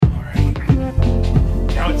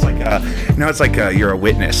now it's like you're a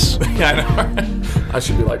witness. Yeah, I know. I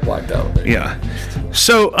should be like blacked out. Yeah.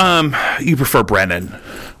 So, you prefer Brennan?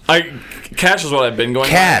 Cash is what I've been going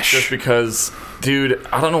Cash. with, just because, dude,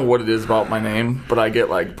 I don't know what it is about my name, but I get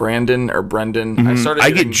like Brandon or Brendan.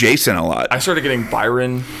 I get Jason a lot. I started getting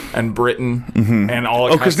Byron and Britton and all.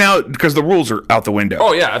 Oh, because the rules are out the window.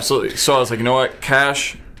 Oh yeah, absolutely. So I was like, you know what,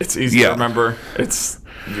 Cash. It's easy to remember. It's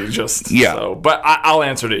just So, but I'll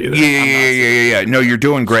answer to either. Yeah. No, you're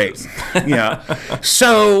doing great. Yeah.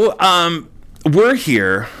 So, we're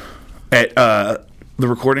here at the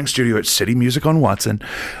recording studio at City Music on Watson.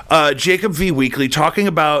 Jacob V Weekly talking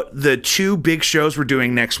about the two big shows we're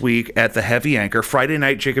doing next week at the Heavy Anchor. Friday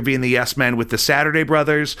night, Jacob V and the Yes Men with the Saturday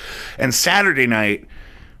Brothers, and Saturday night,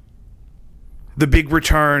 the big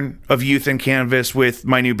return of Youth and Canvas with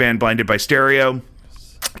my new band Blinded by Stereo.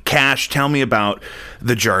 Cash, tell me about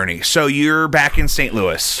the journey. So you're back in St.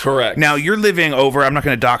 Louis. Correct. Now you're living over, I'm not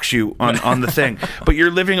going to dox you on the thing, but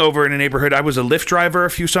you're living over in a neighborhood. I was a Lyft driver a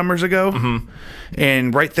few summers ago,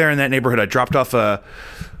 and right there in that neighborhood, I dropped off a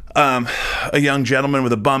young gentleman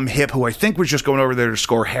with a bum hip who I think was just going over there to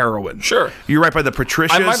score heroin. Sure. You're right by the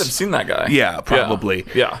Patricias. I might have seen that guy. Yeah, probably.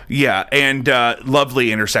 Yeah. And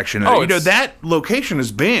lovely intersection. Oh, that location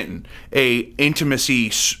has been a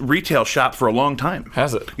intimacy retail shop for a long time.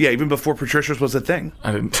 Has it? Yeah, even before Patricia's was a thing.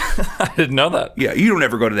 I didn't know that. Yeah, you don't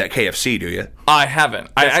ever go to that KFC, do you? I haven't.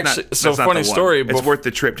 Funny story. It's worth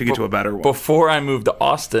the trip to get to a better one. Before I moved to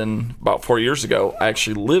Austin about 4 years ago, I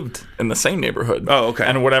actually lived in the same neighborhood. Oh, okay.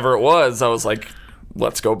 And whatever it was, I was like,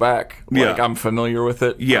 let's go back. Like, Yeah. I'm familiar with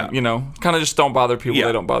it. Yeah. kind of just don't bother people.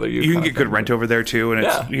 They don't bother you. You can get good rent over there too, and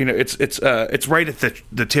it's right at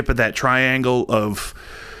the tip of that triangle of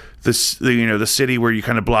the city where you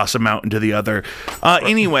kind of blossom out into the other.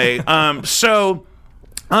 Anyway, so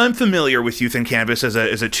I'm familiar with Youth and Canvas as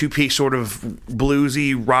a two-piece sort of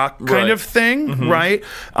bluesy rock kind of thing, right?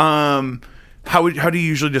 How do you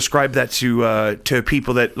usually describe that to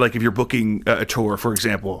people that, like, if you're booking a tour, for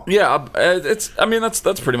example? Yeah, that's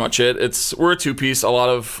pretty much it. We're a two-piece. A lot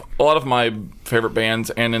of my favorite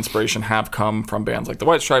bands and inspiration have come from bands like the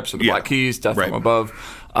White Stripes or the Black Keys, Death from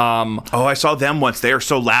Above. I saw them once. They are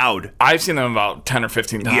so loud. I've seen them about 10 or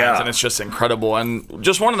 15 times, and it's just incredible. And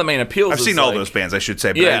just one of the main appeals. I've seen all those bands, I should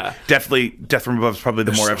say. But definitely Death from Above is probably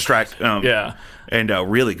the more abstract.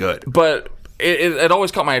 And really good. But it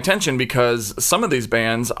always caught my attention because some of these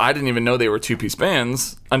bands, I didn't even know they were two-piece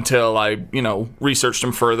bands until I, researched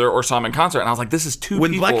them further or saw them in concert. And I was like, this is two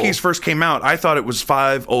When people. Black Keys first came out, I thought it was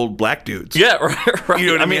 5 old black dudes. Yeah, right. You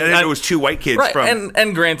know what I mean? And it was 2 white kids from...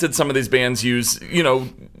 And granted, some of these bands use,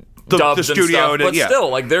 dubs the studio, and stuff, but still,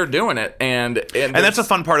 like, they're doing it. And that's a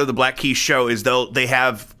fun part of the Black Keys show is they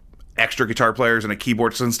have extra guitar players and a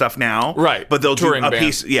keyboardist and stuff now. Right. But they'll Touring do a band.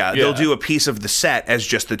 piece. Yeah, they'll do a piece of the set as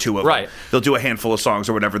just the two of them. Right. They'll do a handful of songs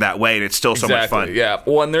or whatever that way, and it's still so much fun. Yeah.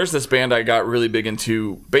 Well, and there's this band I got really big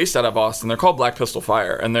into based out of Austin. They're called Black Pistol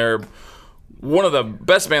Fire, and they're one of the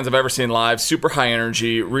best bands I've ever seen live. Super high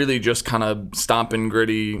energy, really just kind of stomping,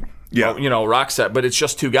 gritty. Rock set, but it's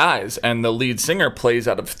just 2 guys, and the lead singer plays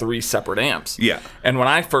out of 3 separate amps. Yeah. And when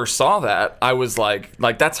I first saw that, I was like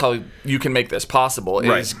that's how you can make this possible,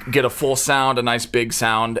 is get a full sound, a nice big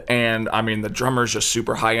sound, and I mean the drummer's just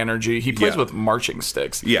super high energy. He plays with marching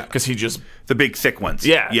sticks. Yeah. Because he just... The big thick ones.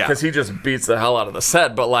 Yeah. Because he just beats the hell out of the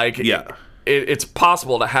set, but it's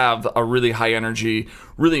possible to have a really high energy,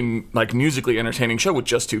 really like musically entertaining show with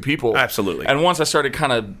just 2 people. Absolutely. And once I started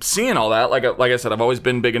kind of seeing all that, like I said, I've always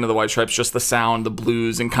been big into the White Stripes, just the sound, the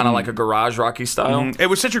blues, and kind of like a garage rocky style. It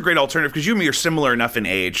was such a great alternative because you and me are similar enough in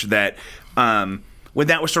age that when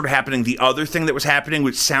that was sort of happening, the other thing that was happening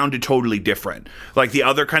which sounded totally different. Like the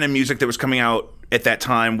other kind of music that was coming out at that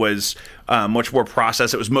time was much more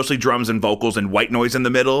processed. It was mostly drums and vocals and white noise in the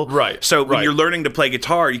middle. Right. So when you're learning to play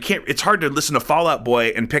guitar, you can't. It's hard to listen to Fall Out Boy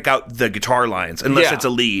and pick out the guitar lines unless it's a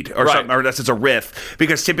lead or something, or unless it's a riff,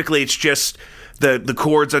 because typically it's just the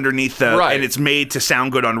chords underneath and it's made to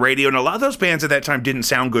sound good on radio. And a lot of those bands at that time didn't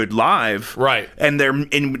sound good live. Right. And then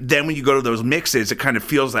when you go to those mixes, it kind of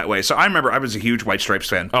feels that way. So I remember I was a huge White Stripes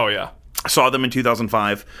fan. Oh yeah. I saw them in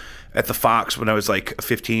 2005 at the Fox when I was like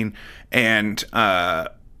 15, and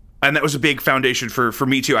that was a big foundation for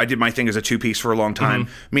me too. I did my thing as a 2-piece for a long time.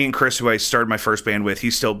 Me and Chris, who I started my first band with,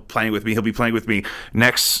 he's still playing with me. He'll be playing with me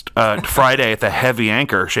next Friday at the Heavy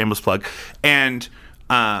Anchor, shameless plug, and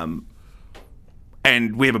we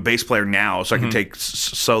have a bass player now, so I can take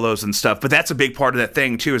solos and stuff. But that's a big part of that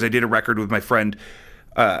thing too. Is I did a record with my friend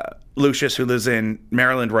Lucius, who lives in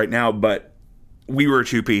Maryland right now, but we were a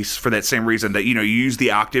two-piece for that same reason, that, you know, you use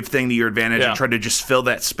the octave thing to your advantage and try to just fill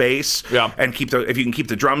that space and if you can keep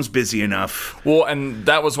the drums busy enough. Well, and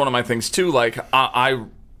that was one of my things too. Like I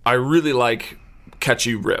really like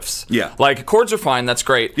catchy riffs. Yeah. Like chords are fine. That's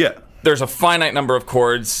great. Yeah. There's a finite number of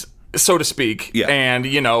chords, so to speak. Yeah. And,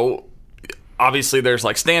 you know, obviously there's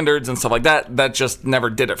like standards and stuff like that. That just never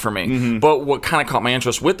did it for me. But what kind of caught my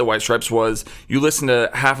interest with the White Stripes was you listen to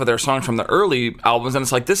half of their songs from the early albums and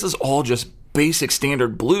it's like, this is all just basic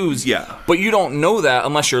standard blues. Yeah. But you don't know that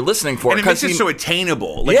unless you're listening for it. And it makes it so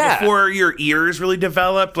attainable. Like before your ears really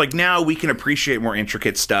developed, like now we can appreciate more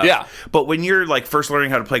intricate stuff. Yeah. But when you're like first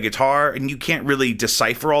learning how to play guitar and you can't really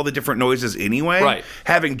decipher all the different noises anyway, right.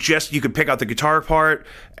 having just, you could pick out the guitar part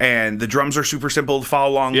and the drums are super simple to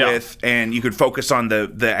follow along with, and you could focus on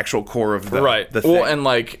the actual core of the thing. Well, and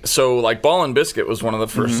like, so like Ball and Biscuit was one of the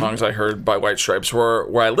first songs I heard by White Stripes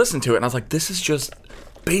where I listened to it and I was like, this is just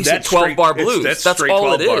basic 12-bar blues. That's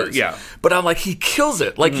all it is. Yeah. But I'm like, he kills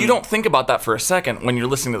it. Like, you don't think about that for a second when you're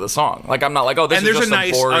listening to the song. Like, I'm not like, oh, this is just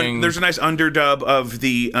a boring... there's a nice underdub of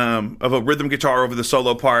the of a rhythm guitar over the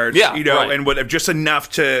solo parts. Yeah, you know, right. and what just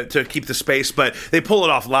enough to keep the space, but they pull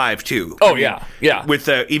it off live too. Oh, yeah. With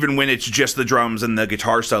even when it's just the drums and the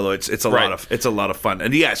guitar solo, it's a lot of fun.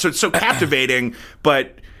 And so it's so captivating,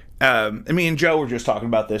 but me and Joe were just talking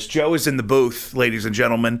about this. Joe is in the booth, ladies and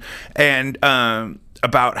gentlemen, and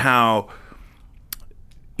about how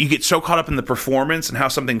you get so caught up in the performance and how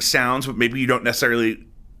something sounds, but maybe you don't necessarily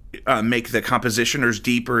make the composition as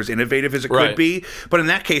deep or as innovative as it could be. But in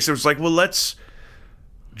that case, it was like, well, let's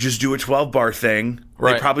just do a 12-bar thing.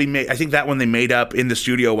 They probably I think that one they made up in the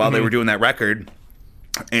studio while they were doing that record.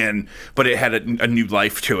 But it had a new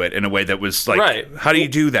life to it in a way that was like, how do you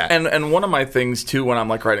do that? And one of my things too when I'm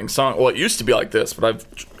like writing songs, well, it used to be like this, but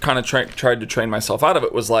I've kind of tried to train myself out of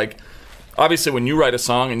it, was like, obviously when you write a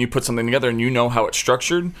song and you put something together and you know how it's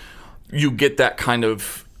structured, you get that kind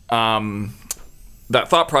of that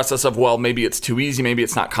thought process of, well, maybe it's too easy, maybe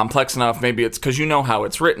it's not complex enough, maybe it's because you know how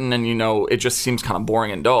it's written and you know it just seems kind of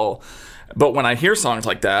boring and dull. But when I hear songs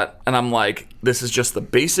like that, and I'm like, this is just the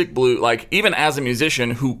basic blue, like, even as a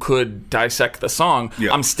musician who could dissect the song,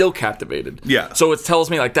 I'm still captivated. Yeah. So it tells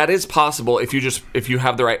me, like, that is possible if you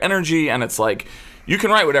have the right energy, and it's like, you can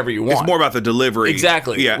write whatever you want. It's more about the delivery.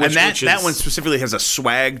 Exactly. Yeah, and that one specifically has a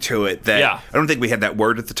swag to it that I don't think we had that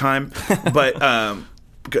word at the time, but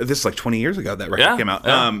this is like 20 years ago that record came out.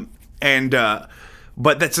 Yeah.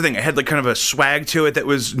 But that's the thing. It had like kind of a swag to it that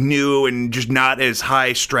was new and just not as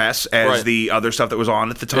high stress as the other stuff that was on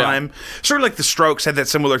at the time. Yeah. Sort of like the Strokes had that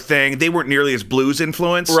similar thing. They weren't nearly as blues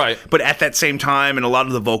influenced. Right. But at that same time, and a lot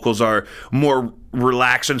of the vocals are more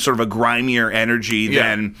relaxed and sort of a grimier energy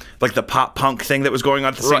than like the pop punk thing that was going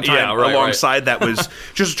on at the same time. Alongside that was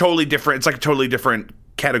just totally different. It's like a totally different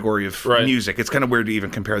category of music. It's kind of weird to even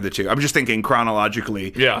compare the two. I'm just thinking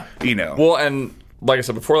chronologically. Yeah. You know. Well, and like I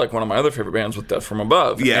said before, like one of my other favorite bands was Death from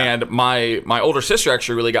Above. Yeah. And my older sister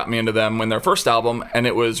actually really got me into them when their first album, and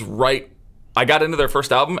it was I got into their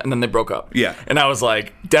first album, and then they broke up. Yeah. And I was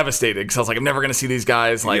like devastated because I was like, I'm never going to see these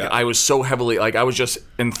guys. Like I was so heavily, like I was just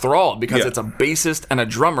enthralled because it's a bassist and a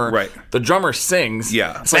drummer. Right. The drummer sings.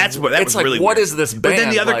 Yeah. It's like, that was really what weird. Is this band? But then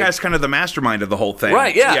the other guy's kind of the mastermind of the whole thing.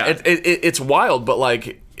 Right. Yeah. It's wild, but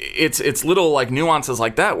like it's little like nuances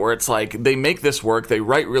like that where it's like they make this work. They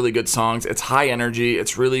write really good songs. It's high energy.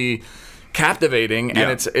 It's really captivating,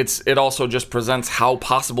 and it also just presents how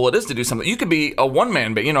possible it is to do something. You could be a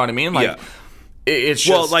one-man band, you know what I mean? Like it's just,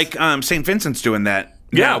 well, like St. Vincent's doing that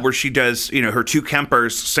now, where she does, her two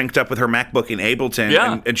Kempers synced up with her MacBook in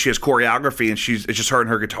Ableton, and she has choreography, and it's just her and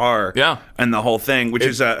her guitar, and the whole thing, which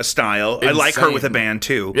is a style. Insane. I like her with a band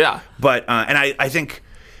too, but and I think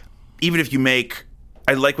even if you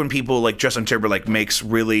I like when people like Justin Timberlake makes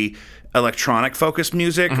really electronic focused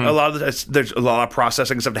music. A lot of there's a lot of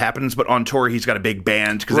processing stuff that happens, but on tour he's got a big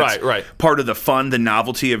band because part of the fun, the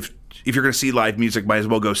novelty of, if you're going to see live music, might as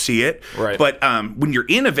well go see it. Right. But when you're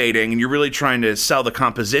innovating and you're really trying to sell the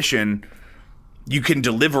composition, you can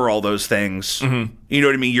deliver all those things. You know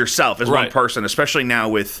what I mean, yourself as one person, especially now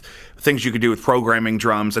with things you could do with programming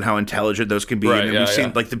drums and how intelligent those can be. And we've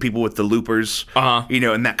seen like the people with the loopers,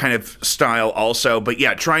 and that kind of style also. But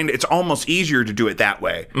it's almost easier to do it that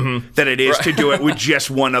way than it is to do it with just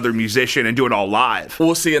one other musician and do it all live.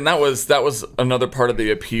 Well, see, and that was another part of the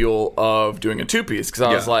appeal of doing a two-piece, because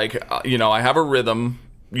I was like, I have a rhythm,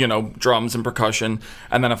 drums and percussion,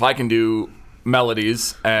 and then if I can do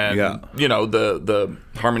melodies and the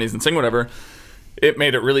harmonies and sing whatever, it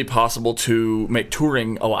made it really possible to make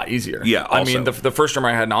touring a lot easier. I mean, the first drummer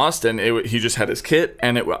I had in Austin, he just had his kit,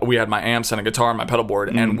 and we had my amps and a guitar and my pedal board,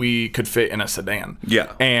 and we could fit in a sedan.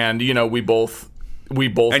 And we both we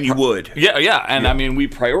both And you would. yeah, and I mean we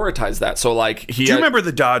prioritize that. So like Do you remember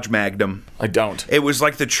the Dodge Magnum? I don't. It was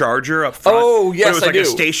like the Charger up front. Oh, yes, but it was I like do. a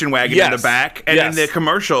station wagon in the back. And in the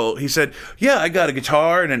commercial, he said, "Yeah, I got a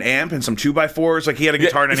guitar and an amp and some 2x4s." Like he had a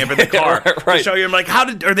guitar and an amp in the car. Right. To show you, I'm like,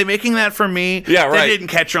 are they making that for me? Yeah, right. They didn't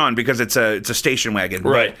catch on because it's a station wagon.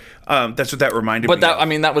 Right. But, that's what that reminded me. But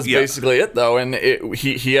of. that was basically it though. And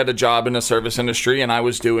he had a job in the service industry, and I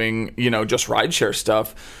was doing just rideshare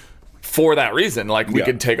stuff. For that reason, like we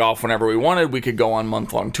could take off whenever we wanted. We could go on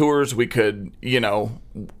month-long tours. We could,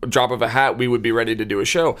 drop of a hat, we would be ready to do a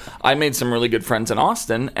show. I made some really good friends in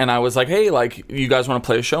Austin, and I was like, hey, like, you guys want to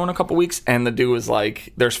play a show in a couple weeks? And the dude was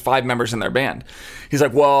like, there's 5 members in their band. He's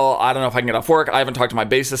like, well, I don't know if I can get off work. I haven't talked to my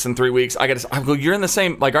bassist in 3 weeks. I go, you're in the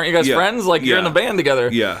same, like, aren't you guys friends? Like, you're in the band together.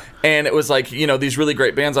 Yeah. And it was like, these really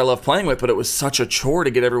great bands I love playing with, but it was such a chore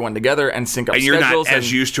to get everyone together and sync up schedules. And you're not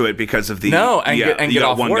as used to it because of the... get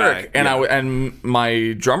off work. Guy. And and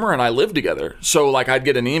my drummer and I lived together. So like I'd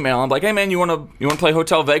get an email. I'm like, hey man, you want to play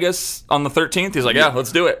Hotel Vegas on the 13th? He's like, yeah,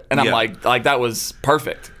 let's do it. And I'm like that was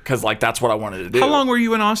perfect because like that's what I wanted to do. How long were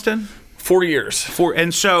you in Austin? 4 years.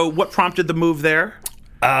 And so what prompted the move there?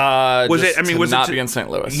 Was it be in St.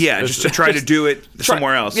 Louis? Yeah, just to try to do it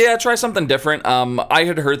somewhere else. Yeah, try something different. I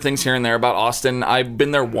had heard things here and there about Austin. I've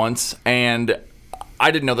been there once, and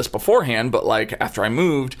I didn't know this beforehand, but like after I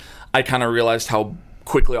moved, I kind of realized how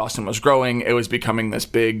quickly Austin was growing. It was becoming this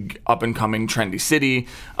big up-and-coming trendy city.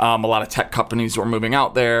 A lot of tech companies were moving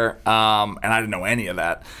out there, and I didn't know any of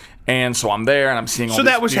that. And so I'm there, and I'm seeing all these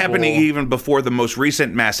people. So that was happening even before the most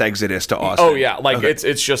recent mass exodus to Austin. Oh yeah, like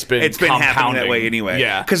it's just been happening that way anyway.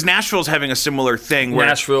 Yeah, because Nashville's having a similar thing. Where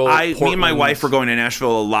me and my wife were going to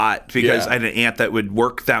Nashville a lot because I had an aunt that would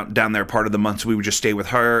work down there part of the month, so we would just stay with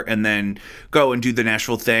her and then go and do the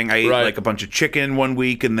Nashville thing. I ate like a bunch of chicken one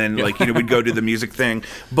week, and then we'd go do the music thing.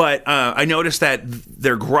 But I noticed that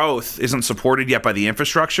their growth isn't supported yet by the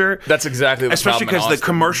infrastructure. That's exactly the especially because the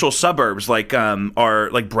commercial suburbs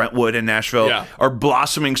are like Brentwood and Nashville are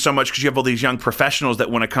blossoming so much because you have all these young professionals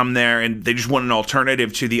that want to come there and they just want an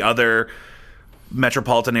alternative to the other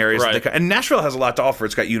metropolitan areas. Right. And Nashville has a lot to offer.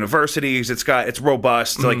 It's got universities. It's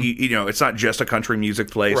robust. Like it's not just a country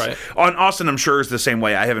music place. Right. On Austin, I'm sure is the same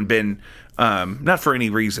way. I haven't been. Not for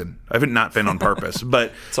any reason. I haven't not been on purpose,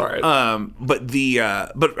 but it's all right.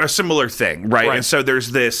 But a similar thing, right? And so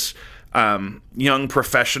there's this young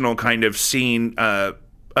professional kind of scene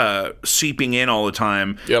seeping in all the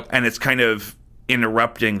time, and it's kind of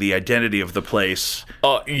interrupting the identity of the place.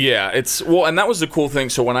 And that was the cool thing.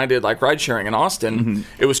 So when I did like ride sharing in Austin,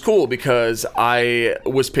 it was cool because I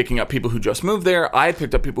was picking up people who just moved there. I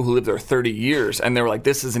picked up people who lived there 30 years, and they were like,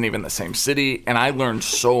 this isn't even the same city. And I learned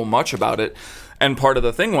so much about it. And part of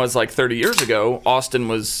the thing was like 30 years ago, Austin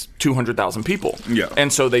was 200,000 people. Yeah.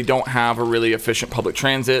 And so they don't have a really efficient public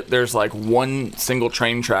transit. There's like one single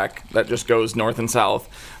train track that just goes north and south.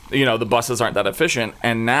 The buses aren't that efficient.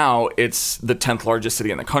 And now it's the 10th largest city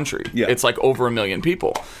in the country. Yeah. It's like over 1 million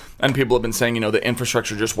people. And people have been saying, the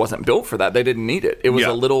infrastructure just wasn't built for that. They didn't need it. It was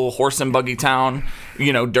a little horse and buggy town,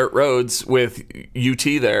 dirt roads with UT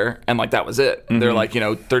there. And like, that was it. They're like,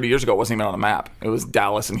 30 years ago, it wasn't even on a map. It was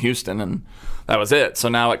Dallas and Houston, and that was it. So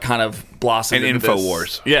now it kind of blossomed into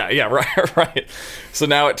InfoWars. Right. So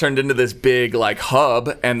now it turned into this big like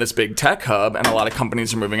hub and this big tech hub, and a lot of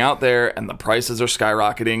companies are moving out there, and the prices are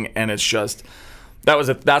skyrocketing, and it's just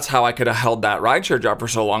that's how I could have held that rideshare job for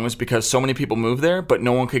so long, was because so many people moved there, but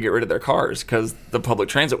no one could get rid of their cars because the public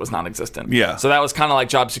transit was non-existent. Yeah. So that was kind of like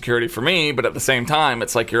job security for me, but at the same time,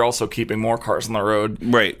 it's like you're also keeping more cars on the road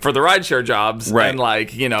for the rideshare jobs. Right. And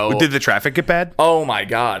like, Did the traffic get bad? Oh my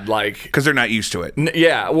God. Like, because they're not used to it.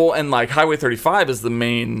 Well, and like Highway 35 is the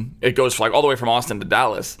main, it goes for like all the way from Austin to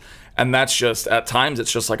Dallas. And that's just, at times,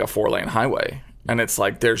 it's just like a 4-lane highway. And it's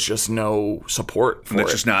like there's just no support for it.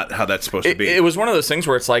 That's just not how that's supposed to be. It was one of those things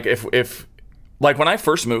where it's like if like when I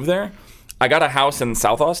first moved there, I got a house in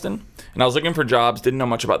South Austin, and I was looking for jobs, didn't know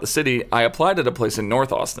much about the city. I applied at a place in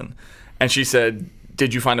North Austin, and she said,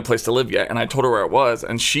 did you find a place to live yet? And I told her where it was,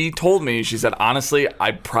 and she told me, she said, honestly,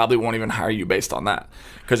 I probably won't even hire you based on that.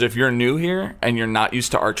 Because if you're new here and you're not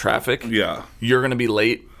used to our traffic, you're going to be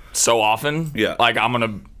late so often. Yeah. Like, I'm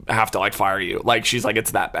going to have to like fire you. Like, she's like,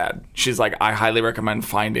 it's that bad. She's like, I highly recommend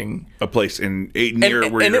finding a place near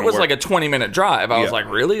where and you're it was work. like a 20-minute drive. I was like,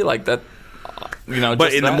 really? Like that,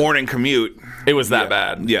 but in the morning commute, it was that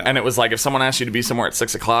bad. Yeah. And it was like, if someone asked you to be somewhere at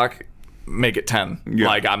 6 o'clock, make it 10. Yeah.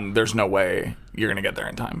 Like, there's no way you're going to get there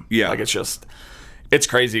in time. Yeah. Like, it's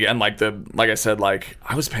crazy. And like I said, like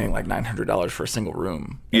I was paying like $900 for a single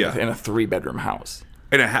room in a 3-bedroom house.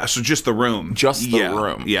 In a house, so just the room. Just the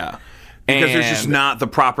room. Yeah. Because there's just not the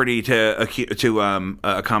property to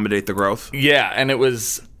accommodate the growth. Yeah, and it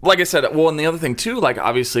was, like I said, well, and the other thing too, like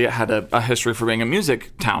obviously it had a history for being a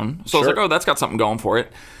music town. So I was like, oh, that's got something going for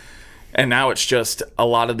it. And now it's just a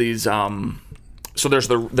lot of these, so there's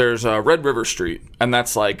Red River Street, and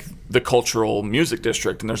that's like the cultural music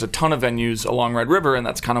district, and there's a ton of venues along Red River, and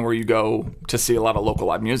that's kind of where you go to see a lot of local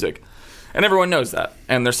live music. And everyone knows that.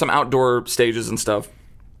 And there's some outdoor stages and stuff.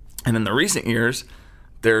 And in the recent years,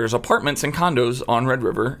 there's apartments and condos on Red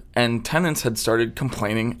River, and tenants had started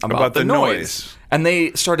complaining about the noise. And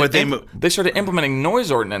they started they started implementing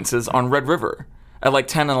noise ordinances on Red River at like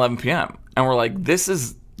 10 and 11 p.m. And we're like, this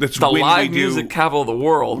is the live music capital of the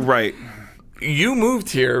world. Right. You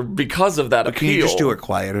moved here because of that appeal. Can you just do it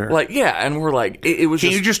quieter? Like, yeah, and we're like, it was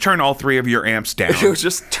Can you just turn all 3 of your amps down? It was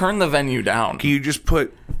just turn the venue down. Can you just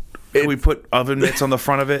Can we put oven mitts on the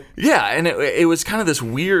front of it? Yeah, and it was kind of this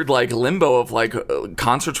weird like limbo of like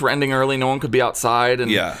concerts were ending early, no one could be outside,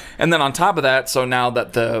 and and then on top of that, so now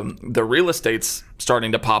that the real estate's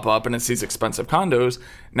starting to pop up and it's these expensive condos,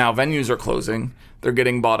 now venues are closing, they're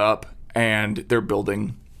getting bought up, and they're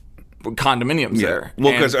building condominiums there.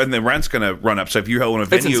 Well, because and the rent's going to run up. So if you own a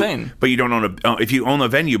venue, it's insane. But you don't own if you own a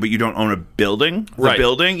venue, but you don't own a building,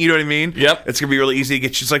 building, you know what I mean? Yep. It's going to be really easy to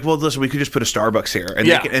get. She's like, well, listen, we could just put a Starbucks here, and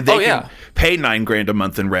they can pay $9,000 a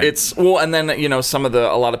month in rent. It's and then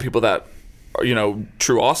a lot of people that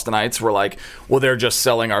true Austinites were like, well, they're just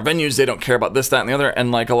selling our venues. They don't care about this, that, and the other.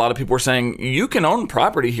 And like a lot of people were saying, you can own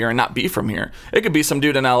property here and not be from here. It could be some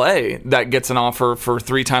dude in LA that gets an offer for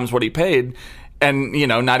 3 times what he paid. And,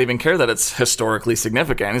 not even care that it's historically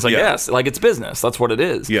significant. He's like, yes, like it's business. That's what it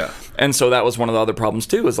is. Yeah. And so that was one of the other problems,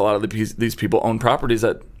 too, is a lot of these people own properties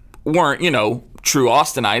that weren't, true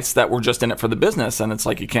Austinites that were just in it for the business. And it's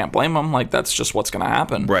like, you can't blame them. Like, that's just what's going to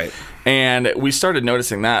happen. Right. And we started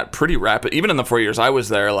noticing that pretty rapid. Even in the 4 years I was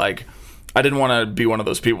there, like, I didn't want to be one of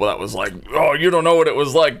those people that was like, oh, you don't know what it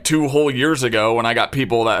was like 2 whole years ago when I got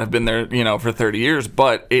people that have been there, for 30 years.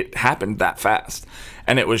 But it happened that fast.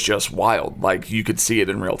 And it was just wild. Like, you could see it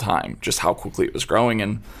in real time, just how quickly it was growing.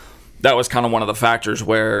 And that was kind of one of the factors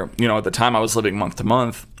where, at the time I was living month to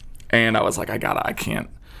month. And I was like, I can't.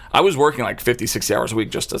 I was working like 50, 60 hours a week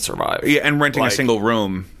just to survive. Yeah, and renting a single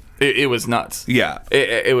room. It was nuts. Yeah.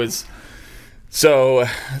 It was... So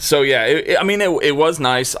yeah, it was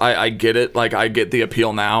nice. I get it. Like, I get the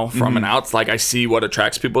appeal now from an outs. Like, I see what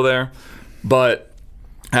attracts people there. But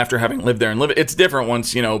after having lived there and it's different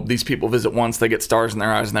once, these people visit once, they get stars in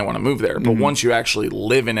their eyes and they want to move there. But once you actually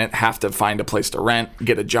live in it, have to find a place to rent,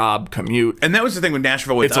 get a job, commute. And that was the thing with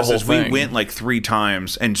Nashville with us is we went like 3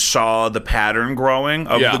 times and saw the pattern growing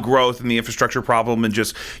of the growth and the infrastructure problem. And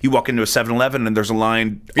just, you walk into a 7-Eleven and there's a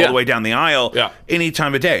line all the way down the aisle any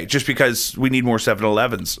time of day, just because we need more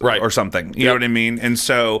 7-Elevens or something. You know what I mean? And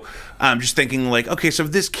so I'm just thinking like, okay, so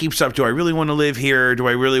if this keeps up, do I really want to live here? Do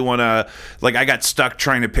I really want to, like, I got stuck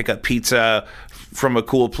trying to pick up pizza from a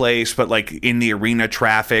cool place, but like in the arena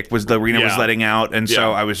traffic was letting out, and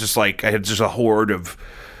so I was just like, I had just a horde of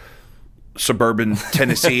suburban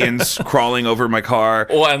Tennesseans crawling over my car.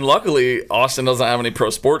 Well, and luckily Austin doesn't have any pro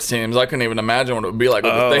sports teams. I couldn't even imagine what it would be like.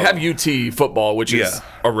 They have UT football, which is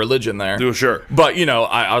a religion there. Oh, sure. But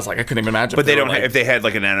I was like, I couldn't even imagine. But they don't have, if they had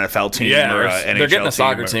like an NFL team or an NHL team. They're getting a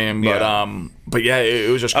soccer team, but yeah, it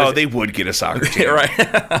was just crazy. Oh, they would get a soccer team. Right.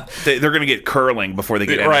 They're going to get curling before they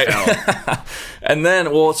get NFL. And then,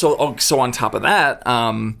 so on top of that,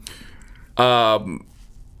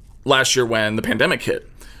 last year when the pandemic hit,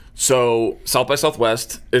 so South by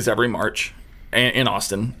Southwest is every March in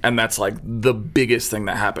Austin, and that's like the biggest thing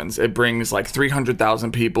that happens. It brings like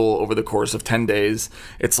 300,000 people over the course of 10 days.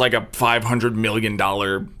 It's like a $500 million,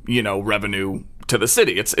 revenue to the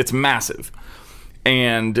city. It's massive.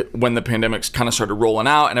 And when the pandemic kind of started rolling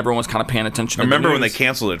out and everyone was kind of paying attention to I remember the when news, they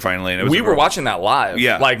canceled it finally. And we were watching that live.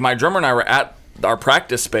 Yeah. Like, my drummer and I were at our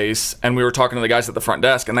practice space, and we were talking to the guys at the front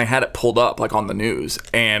desk, and they had it pulled up like on the news,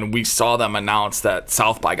 and we saw them announce that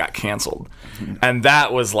South by got canceled. And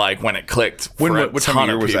that was like when it clicked for a what ton time of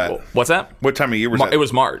year of was people. that? What's that? What time of year was that? It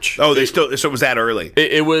was March. Oh, so it was that early.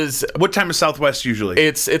 It was. What time is Southwest usually?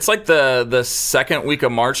 It's like the second week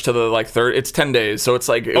of March to the like third. It's 10 days, so it's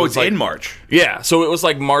like it's like, in March. Yeah, so it was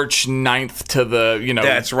like March 9th to the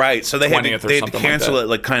That's right. So they had to cancel it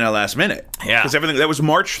like kind of last minute. Yeah, because everything that was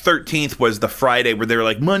March 13th was the Friday where they were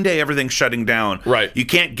like, Monday everything's shutting down. Right, you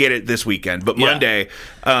can't get it this weekend, but Monday.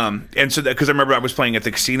 And so because I remember I was playing at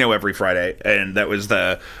the casino every Friday, and that was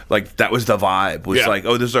the vibe. Was like,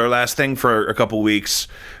 oh, this is our last thing for a couple weeks.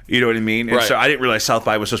 You know what I mean? And so I didn't realize South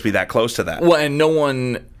by was supposed to be that close to that. Well,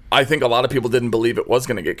 and I think a lot of people didn't believe it was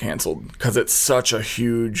going to get canceled because it's such a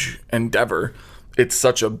huge endeavor. it's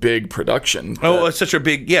such a big production. Oh, it's such a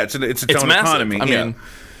big, it's its own massive. economy. I mean,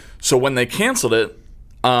 so when they canceled it,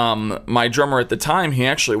 my drummer at the time, he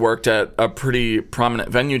actually worked at a pretty prominent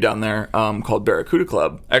venue down there called Barracuda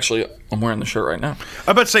Club. Actually, I'm wearing the shirt right now.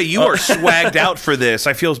 I'm about to say, you are swagged out for this.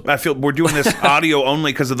 I feel we're doing this audio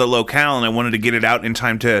only because of the locale, and I wanted to get it out in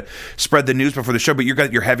time to spread the news before the show, but you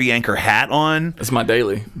got your Heavy Anchor hat on. It's my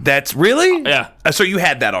daily. That's really? Yeah. So you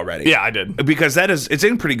had that already? Yeah, I did. Because it's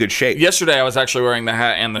in pretty good shape. Yesterday, I was actually wearing the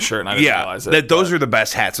hat and the shirt, and I didn't realize it. Those are the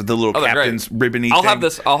best hats with the little captain's ribbony I'll thing.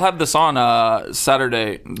 have this on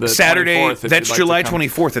Saturday, the 24th. That's July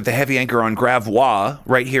 24th at the Heavy Anchor on Gravois,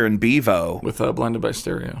 right here in Bevo. With Blinded by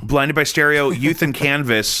Stereo. Blinded by Stereo, Youth and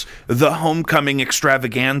Canvas, the homecoming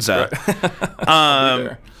extravaganza.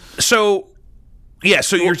 So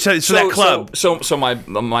that club. So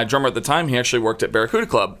my drummer at the time, he actually worked at Barracuda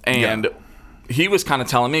Club, and he was kind of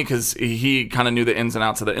telling me, because he kind of knew the ins and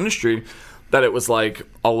outs of the industry, that it was like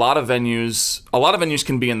a lot of venues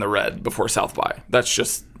can be in the red before South by. That's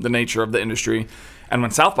just the nature of the industry. And when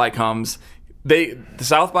South by comes, the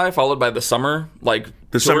South by followed by the summer, like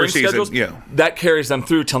the summer season, schedules, that carries them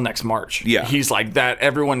through till next March. Yeah, he's like that.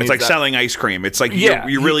 Everyone needs it's like that. Selling ice cream. It's like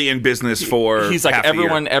you're really in business for. He's like half a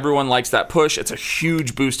year. everyone likes that push. It's a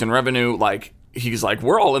huge boost in revenue. Like he's like,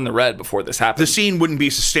 we're all in the red before this happens. The scene wouldn't be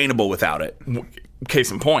sustainable without it.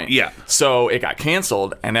 Case in point. Yeah. So it got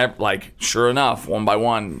canceled, and sure enough, one by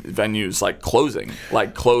one, venues closing,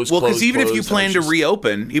 close. Well, because even if you plan to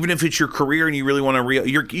reopen, even if it's your career and you really want to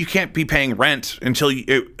you can't be paying rent until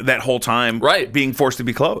that whole time, right, being forced to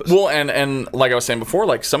be closed. Well, and like I was saying before,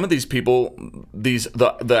 like some of these people,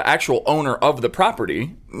 the actual owner of the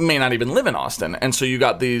property may not even live in Austin, and so you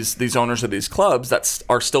got these owners of these clubs that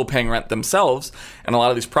are still paying rent themselves, and a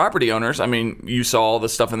lot of these property owners. I mean, you saw all the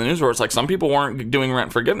stuff in the news where it's like some people weren't doing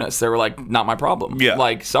rent forgiveness. They were like, not my problem. Yeah.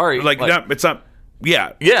 Like, sorry. No, it's not.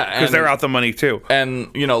 Yeah. Yeah. Because they're out the money too.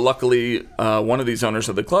 And, luckily, one of these owners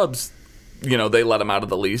of the clubs, they let him out of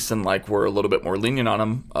the lease and were a little bit more lenient on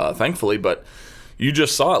him, thankfully. But you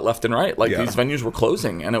just saw it left and right. These venues were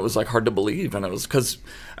closing, and it was hard to believe. And it was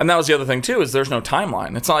and that was the other thing too, is there's no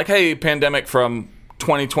timeline. It's not like, hey, pandemic from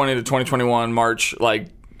 2020 to 2021, March,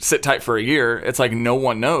 sit tight for a year. It's like no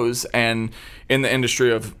one knows. And in the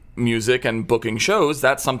industry of music and booking shows,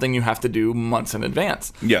 that's something you have to do months in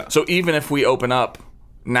advance. Yeah. So even if we open up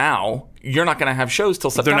now, you're not going to have shows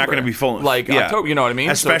till September. They're not going to be full. October, you know what I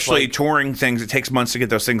mean? Especially touring things, it takes months to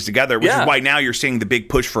get those things together, which is why now you're seeing the big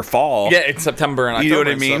push for fall. Yeah, it's September and October. You know what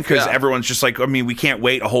I mean? Because everyone's just like, we can't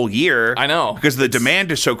wait a whole year. I know. Because the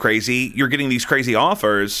demand is so crazy. You're getting these crazy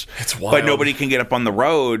offers. It's wild. But nobody can get up on the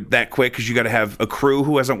road that quick because you got to have a crew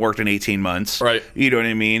who hasn't worked in 18 months. Right. You know what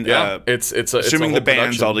I mean? Yeah. Assuming the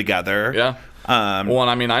band's production all together. Yeah. Well,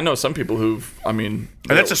 and I know some people and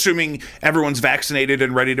that's assuming everyone's vaccinated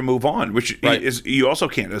and ready to move on, which is you also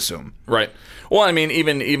can't assume. Right. Well, I mean,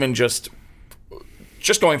 even just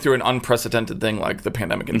going through an unprecedented thing like the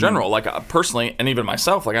pandemic in general, personally, and even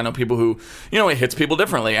myself, I know people who, it hits people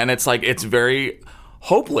differently, and it's it's very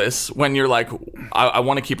hopeless when you're like, I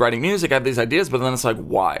want to keep writing music, I have these ideas, but then it's like,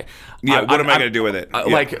 why? Yeah, what am I going to do with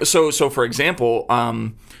it? So for example,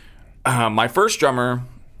 my first drummer,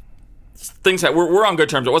 things that we're on good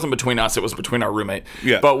terms. It wasn't between us; it was between our roommate.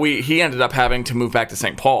 Yeah. But he ended up having to move back to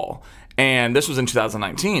St. Paul, and this was in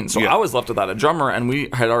 2019. So I was left without a drummer, and we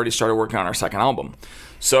had already started working on our second album.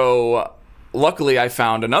 So luckily, I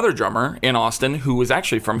found another drummer in Austin who was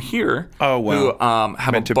actually from here. Oh wow! Who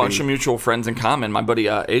have a bunch of mutual friends in common. My buddy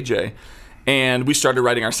AJ, and we started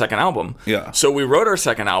writing our second album. Yeah. So we wrote our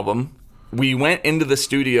second album. We went into the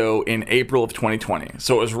studio in April of 2020.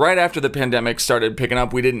 So it was right after the pandemic started picking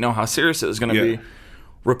up. We didn't know how serious it was going to be.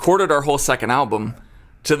 Recorded our whole second album.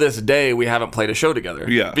 To this day, we haven't played a show together.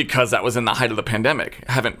 Yeah. Because that was in the height of the pandemic.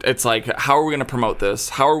 It's like, how are we going to promote this?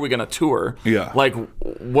 How are we going to tour? Yeah.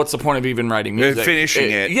 What's the point of even writing music?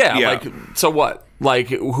 Finishing it. Yeah. So what?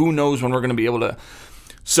 Who knows when we're going to be able to...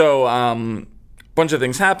 So, bunch of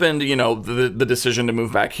things happened. The decision to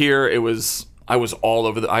move back here, I was all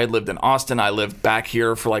over I had lived in Austin. I lived back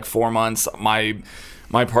here for 4 months. My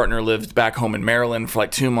partner lived back home in Maryland for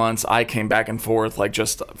 2 months. I came back and forth,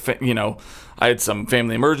 I had some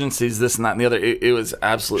family emergencies, this and that and the other. It was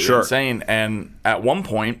absolutely insane. And at one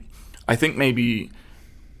point, I think maybe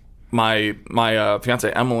my fiance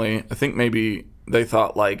Emily, I think maybe they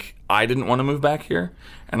thought I didn't want to move back here,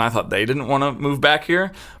 and I thought they didn't want to move back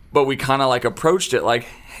here. But we kind of approached it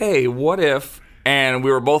hey, what if? And we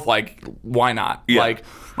were both like, why not? Yeah. Like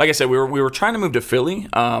I said, we were trying to move to Philly.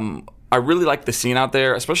 I really like the scene out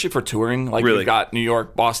there, especially for touring. Really? We've got New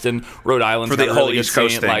York, Boston, Rhode Island for the whole East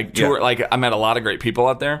Coast thing. I met a lot of great people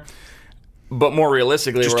out there. but more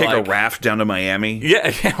realistically, Just we're take like, a raft down to Miami.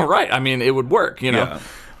 yeah, right. I mean, it would work, you know. Yeah.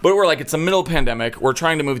 But we're like, it's a middle pandemic. We're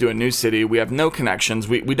trying to move to a new city. We have no connections.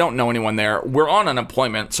 We don't know anyone there. We're on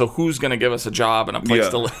unemployment. So who's going to give us a job and a place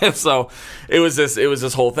to live? So it was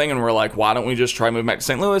this whole thing. And we're like, why don't we just try moving back to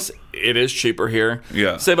St. Louis? It is cheaper here.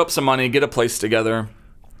 Yeah. Save up some money, get a place together.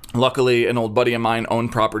 Luckily, an old buddy of mine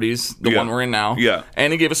owned properties, the one we're in now. Yeah.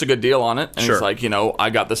 And he gave us a good deal on it. And Sure. he's like, I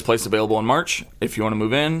got this place available in March if you want to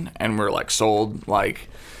move in. And we're like, sold. Like,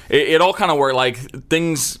 it all kind of worked. Like,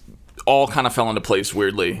 things all kind of fell into place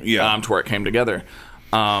weirdly to where it came together.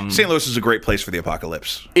 St. Louis is a great place for the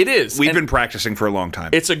apocalypse. It is. We've been practicing for a long time.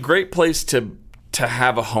 It's a great place to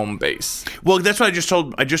have a home base. Well, that's what I just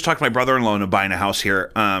talked to my brother-in-law into buying a house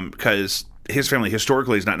here because his family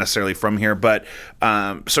historically is not necessarily from here, but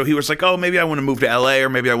so he was like, oh, maybe I want to move to LA or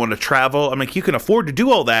maybe I want to travel. I'm like, you can afford to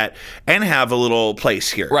do all that and have a little place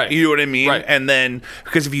here. Right. You know what I mean? Right. And then,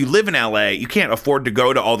 because if you live in LA, you can't afford to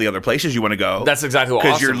go to all the other places you want to go. That's exactly what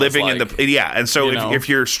because Austin you're living was in like, the, yeah. And so if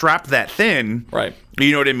you're strapped that thin, right.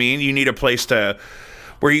 You know what I mean? You need a place to,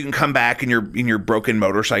 where you can come back and your broken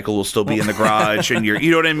motorcycle will still be in the garage and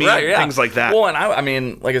you know what I mean? Right, yeah. Things like that. Well, and I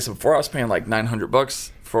mean, like I said before, I was paying like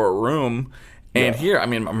 $900 for a room. And here, I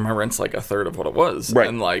mean, my rent's like a third of what it was. Right.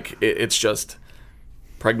 And like, it's just,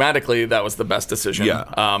 pragmatically, that was the best decision.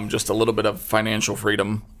 Yeah. Just a little bit of financial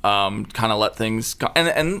freedom, kind of let things go.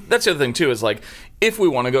 And that's the other thing, too, is like, if we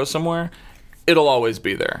want to go somewhere, it'll always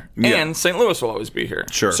be there. Yeah. And St. Louis will always be here.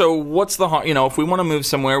 Sure. So what's the, if we want to move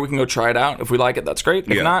somewhere, we can go try it out. If we like it, that's great.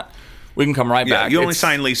 If not, we can come right back. You only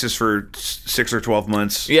sign leases for 6 or 12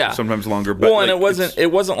 months, sometimes longer. But well, and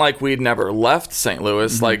it wasn't like we'd never left St.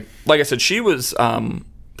 Louis. Mm-hmm. Like I said, she was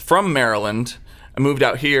from Maryland and moved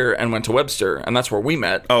out here and went to Webster, and that's where we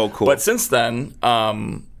met. Oh, cool. But since then,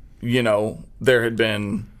 there had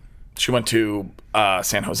been. She went to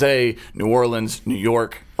San Jose, New Orleans, New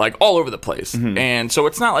York, like all over the place. Mm-hmm. And so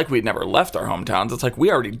it's not like we'd never left our hometowns. It's like we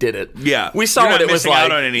already did it. Yeah. We saw what it was like.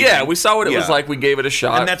 Yeah, we saw what it was like. We gave it a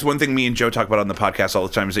shot. And that's one thing me and Joe talk about on the podcast all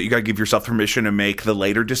the time is that you got to give yourself permission to make the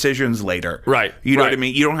later decisions later. Right. You know what I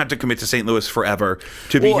mean? You don't have to commit to St. Louis forever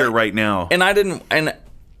to be here right now. And I didn't and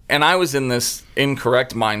I was in this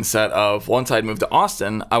incorrect mindset of once I'd moved to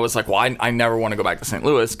Austin, I was like, well, I never want to go back to St.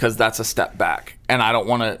 Louis because that's a step back. And I don't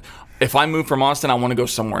want to. If I move from Austin, I want to go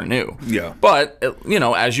somewhere new. Yeah. But,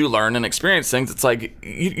 as you learn and experience things, it's like,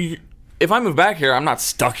 if I move back here, I'm not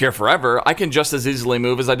stuck here forever. I can just as easily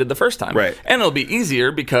move as I did the first time. Right. And it'll be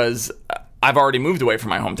easier because I've already moved away from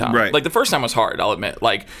my hometown. Right. Like, the first time was hard, I'll admit.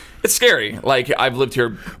 Like, it's scary. Like, I've lived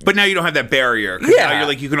here. But now you don't have that barrier. Yeah. Now you're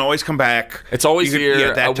like, you can always come back. It's always here.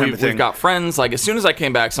 Yeah, that type of thing. We've got friends. Like, as soon as I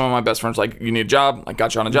came back, some of my best friends were like, you need a job? I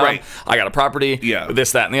got you on a job. Right. I got a property. Yeah.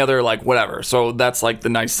 This, that, and the other. Like, whatever. So that's like the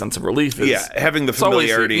nice sense of relief. Having the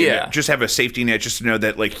familiarity. Always, just have a safety net just to know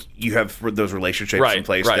that, like, you have those relationships in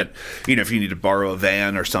place that, if you need to borrow a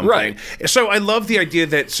van or something. Right. So I love the idea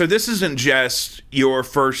that, so this isn't just your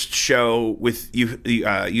first show with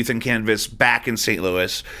Youth and Canvas back in St.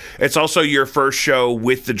 Louis. It's also your first show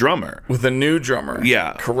with the drummer. With a new drummer.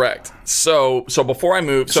 Yeah. Correct. So before I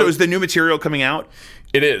moved... So is the new material coming out?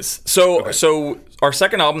 It is. So our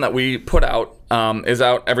second album that we put out is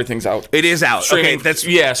out. Everything's out. It is out. Streaming.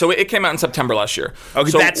 Okay, so it came out in September last year.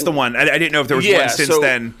 Okay, so that's the one. I didn't know if there was one since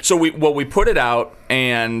then. So we put it out,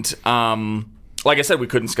 and like I said, we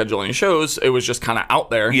couldn't schedule any shows. It was just kind of out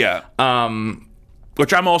there. Yeah.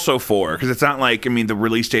 Which I'm also for, because it's not like, the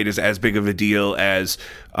release date is as big of a deal as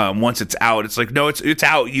once it's out. It's like, no, it's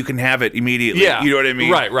out. You can have it immediately. Yeah. You know what I mean?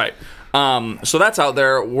 Right. So that's out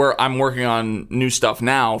there. Where I'm working on new stuff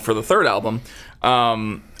now for the third album.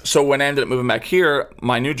 So when I ended up moving back here,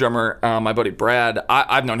 my new drummer, my buddy Brad,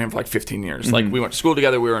 I've known him for like 15 years. Mm-hmm. Like, we went to school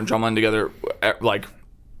together. We were in drumline together.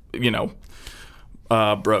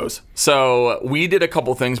 Bros. So we did a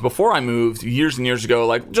couple things before I moved years and years ago,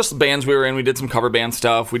 like just bands we were in. We did some cover band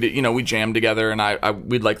stuff. We did, we jammed together, and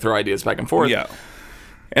we'd like throw ideas back and forth. Yeah.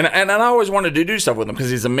 And I always wanted to do stuff with him because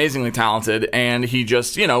he's amazingly talented, and he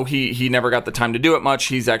just, he never got the time to do it much.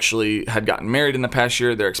 He's actually had gotten married in the past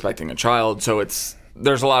year. They're expecting a child, so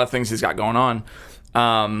there's a lot of things he's got going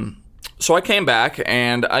on. So I came back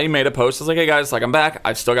and I made a post. I was like, hey guys, I'm back.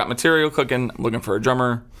 I've still got material cooking. I'm looking for a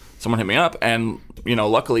drummer. Someone hit me up, and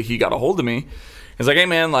luckily he got a hold of me. He's like, hey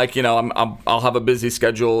man, I'll have a busy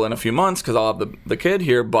schedule in a few months because I'll have the kid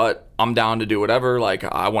here, but I'm down to do whatever. Like,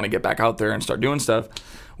 I want to get back out there and start doing stuff.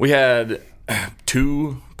 We had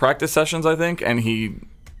 2 practice sessions, I think, and he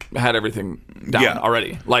had everything down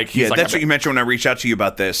already. Like, that's what you mentioned when I reached out to you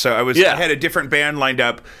about this. So I had a different band lined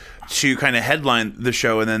up to kind of headline the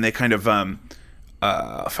show, and then they kind of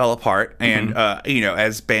fell apart, and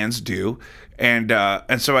as bands do, and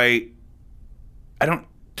so I don't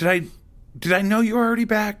did I know you were already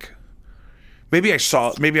back? Maybe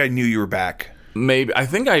I knew you were back. Maybe I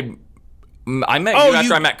think I met you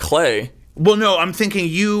after I met Clay. Well, no, I'm thinking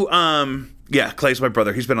you. Yeah, Clay's my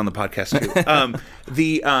brother. He's been on the podcast too.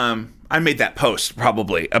 I made that post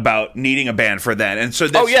probably about needing a band for then, and so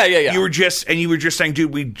that's, yeah. You were just saying,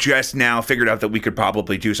 dude, we just now figured out that we could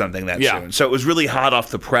probably do something that soon. So it was really hot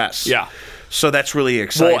off the press. Yeah. So that's really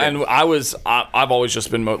exciting. Well, and I've always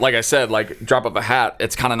just been, like I said, like drop of a hat.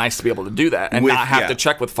 It's kind of nice to be able to do that and not have to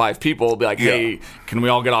check with 5 people. Be like, hey, can we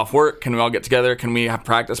all get off work? Can we all get together? Can we have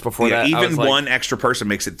practice before that? Even one extra person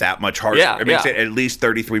makes it that much harder. It makes it at least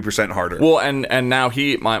 33% harder. Well, and now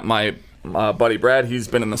my buddy Brad, he's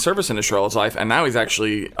been in the service industry all his life, and now he's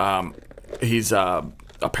actually he's a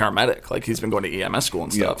paramedic. Like he's been going to EMS school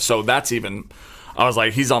and stuff. Yeah. So that's even. I was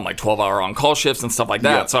like, he's on like 12-hour on-call shifts and stuff like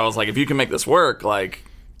that. Yeah. So I was like, if you can make this work, like,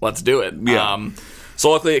 let's do it. Yeah.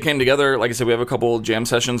 So luckily it came together. Like I said, we have a couple jam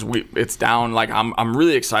sessions. It's down. Like I'm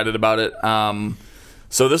really excited about it.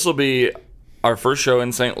 So this will be our first show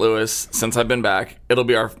in St. Louis since I've been back. It'll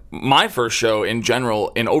be my first show in general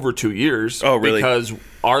in over 2 years. Oh, really? Because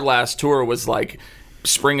our last tour was like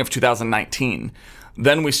spring of 2019.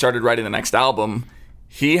 Then we started writing the next album.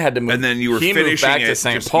 He had to move. And then you were he finishing moved back it to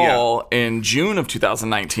St. Paul in June of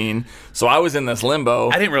 2019. So I was in this limbo.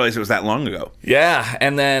 I didn't realize it was that long ago. Yeah,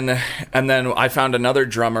 and then I found another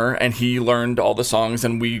drummer, and he learned all the songs,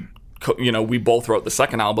 and we both wrote the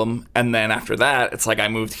second album. And then after that, it's like I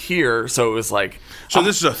moved here, so it was like. So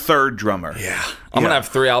this is a third drummer. Yeah, I'm gonna have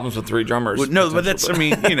 3 albums with 3 drummers. Well, no, but that's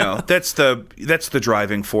that's the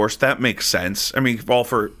driving force. That makes sense. I mean, all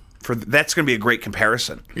for that's going to be a great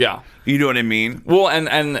comparison. Yeah. You know what I mean? Well, and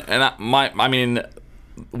I mean,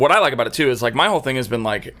 what I like about it too is like my whole thing has been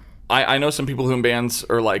like, I know some people who in bands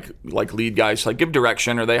are like lead guys, like give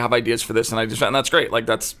direction or they have ideas for this, and that's great. Like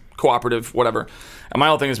that's cooperative, whatever. And my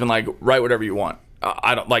whole thing has been like, write whatever you want.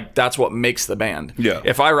 I don't like that's what makes the band. Yeah.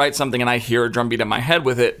 If I write something and I hear a drum beat in my head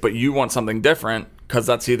with it, but you want something different because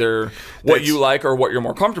that's either what you like or what you're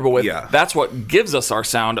more comfortable with. Yeah. That's what gives us our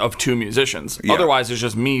sound of 2 musicians. Yeah. Otherwise, it's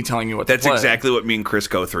just me telling you what to play. That's exactly what me and Chris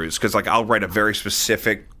go through. Because like I'll write a very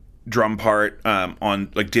specific drum part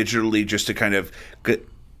on like digitally just to kind of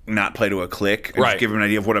not play to a click and just give him an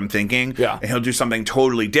idea of what I'm thinking. Yeah. And he'll do something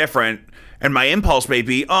totally different. And my impulse may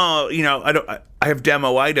be, I have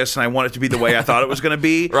demo-itis and I want it to be the way I thought it was going to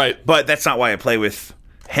be. Right. But that's not why I play with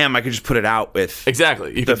him. I could just put it out with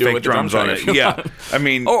exactly. You the can do fake it with drums the on drum it. track Yeah. I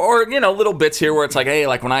mean, or little bits here where it's like, hey,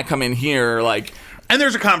 like when I come in here, like. And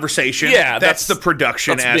there's a conversation. Yeah, that's the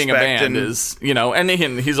production that's aspect. Being a band is,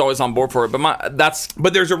 and he's always on board for it.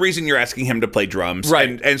 But there's a reason you're asking him to play drums,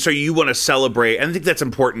 right? And so you want to celebrate. And I think that's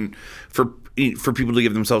important for people to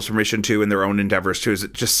give themselves permission to in their own endeavors too. Is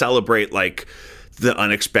just celebrate like the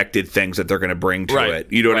unexpected things that they're going to bring to it.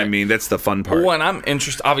 You know what I mean? That's the fun part. Well, and I'm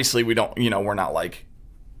interested. Obviously, we don't. We're not like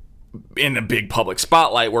in a big public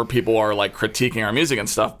spotlight where people are like critiquing our music and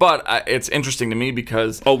stuff, but it's interesting to me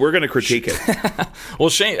because we're gonna critique it. Well,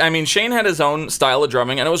 Shane had his own style of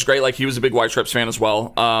drumming and it was great. Like he was a big White Stripes fan as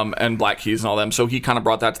well, and Black Keys and all them, so he kind of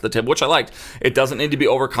brought that to the table, which I liked. It doesn't need to be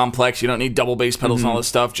over complex. You don't need double bass pedals and all this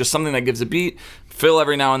stuff. Just something that gives a beat, fill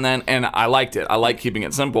every now and then, and I liked it. I like keeping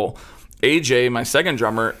it simple. AJ, my second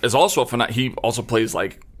drummer, is also he also plays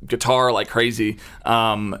like guitar like crazy.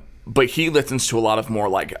 But he listens to a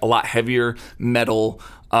lot heavier metal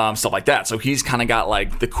stuff like that. So he's kind of got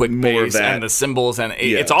like the quick bass and the cymbals, and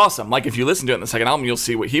it's awesome. Like if you listen to it in the second album, you'll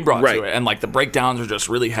see what he brought to it, and like the breakdowns are just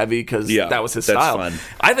really heavy because that was his style. Fun.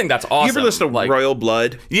 I think that's awesome. You ever listen to Royal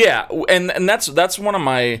Blood? Yeah, and that's one of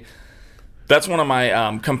my. That's one of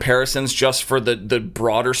my comparisons just for the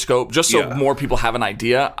broader scope, just so more people have an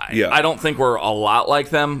idea. I don't think we're a lot like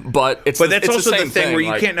them, but that's also the same thing where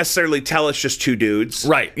you can't necessarily tell it's just 2 dudes.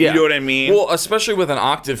 Right, yeah. You know what I mean? Well, especially with an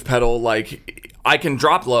octave pedal, like I can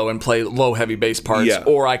drop low and play low heavy bass parts,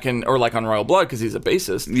 or like on Royal Blood because he's a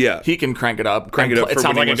bassist. He can crank it up. It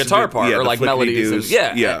sounds like a guitar part or like melodies.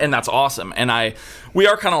 And that's awesome. And we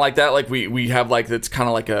are kind of like that. Like we have like it's kind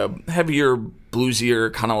of like a heavier,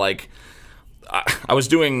 bluesier kind of like. I was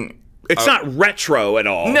doing. It's not retro at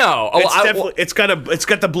all. No, it's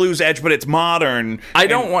got the blues edge, but it's modern. I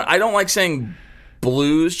don't like saying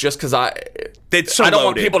blues just because I don't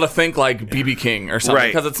want people to think like BB King or something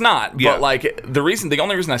because it's not. Yeah. But like the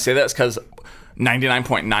only reason I say that is because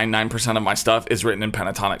 99.99% of my stuff is written in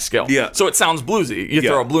pentatonic scale. Yeah. So it sounds bluesy. You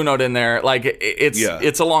throw a blue note in there, like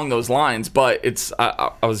it's along those lines. But it's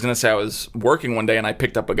I was gonna say I was working one day and I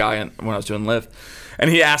picked up a guy when I was doing Lyft. And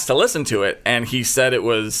he asked to listen to it, and he said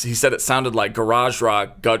it sounded like garage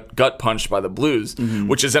rock gut punched by the Blues,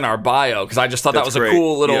 which is in our bio, because I just thought that was great. a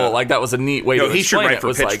cool little that was a neat way to explain it. He should write It for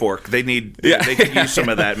was Pitchfork. They could use some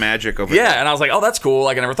of that magic over there. Yeah, and I was like, oh, that's cool.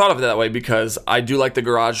 Like, I never thought of it that way, because I do like the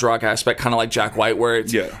garage rock aspect, kind of like Jack White, where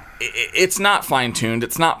it's not fine-tuned,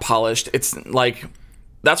 it's not polished, it's like...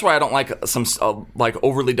 That's why I don't like some like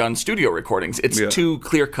overly done studio recordings. It's too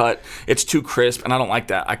clear cut. It's too crisp, and I don't like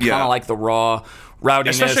that. I kind of like the raw rowdiness,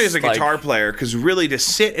 especially as a guitar player, because really to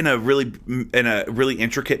sit in a really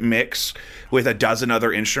intricate mix with a dozen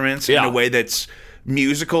other instruments in a way that's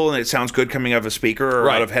musical and it sounds good coming out of a speaker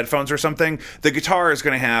or out of headphones or something. The guitar is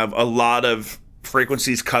going to have a lot of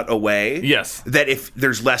frequencies cut away. Yes. That if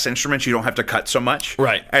there's less instruments, you don't have to cut so much.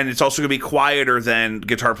 Right. And it's also going to be quieter than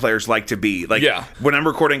guitar players like to be. Like, when I'm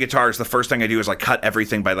recording guitars, the first thing I do is like cut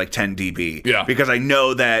everything by like 10 dB. Yeah. Because I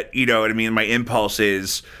know that, you know what I mean, my impulse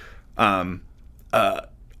is all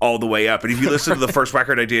the way up. And if you listen to the first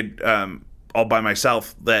record I did all by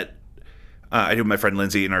myself, that I did with my friend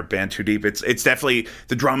Lindsay in our band Too Deep. It's definitely,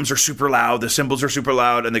 the drums are super loud, the cymbals are super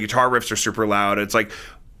loud, and the guitar riffs are super loud. It's like,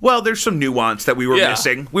 well, there's some nuance that we were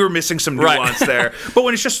missing. We were missing some nuance there. But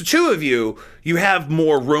when it's just the two of you, you have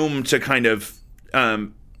more room to kind of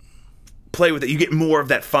play with it. You get more of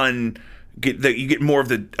that fun. You get more of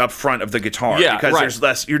the upfront of the guitar because there's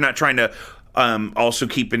less. You're not trying to also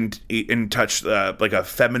keep in touch like a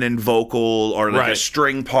feminine vocal or like a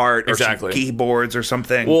string part or some keyboards or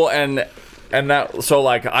something. Well, and that, so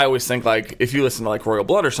like I always think, like, if you listen to like Royal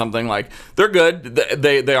Blood or something, like, they're good.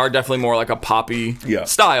 They are definitely more like a poppy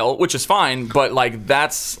style, which is fine. But like,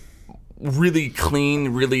 that's really clean,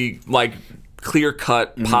 really like clear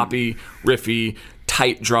cut, poppy, riffy,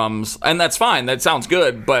 tight drums, and that's fine. That sounds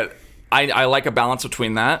good. But I like a balance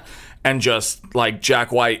between that and just like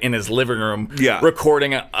Jack White in his living room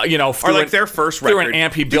recording, or like their first record. Through an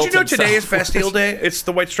amp he built himself. Did you know today is Bastille Day? It's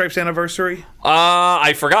the White Stripes anniversary.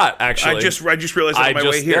 I forgot, actually. I just realized that on my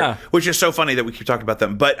way here, which is so funny that we keep talking about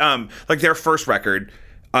them. But like their first record,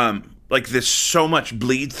 like there's so much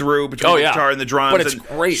bleed through between the guitar and the drums, but it's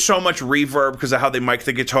great. So much reverb because of how they mic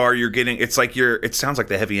the guitar. You're getting, it's like it sounds like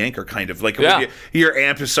the Heavy Anchor kind of like your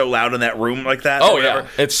amp is so loud in that room like that. Oh yeah,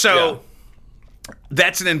 it's so.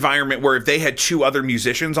 That's an environment where if they had two other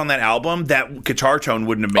musicians on that album, that guitar tone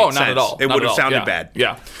wouldn't have made sense. Not at all. It would have sounded bad.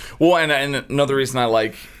 Yeah. Well, and another reason I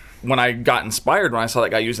like, when I got inspired when I saw that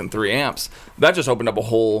guy using 3 amps, that just opened up a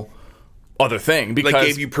whole other thing. Because like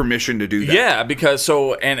gave you permission to do that. Yeah, because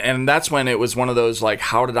and that's when it was one of those like,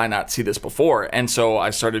 how did I not see this before? And so I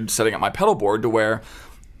started setting up my pedal board to where,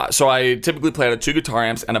 so I typically play out of 2 guitar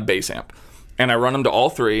amps and a bass amp. And I run them to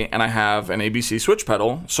all 3, and I have an ABC switch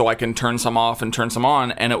pedal, so I can turn some off and turn some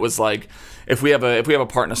on. And it was like, if we have a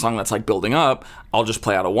part in a song that's like building up, I'll just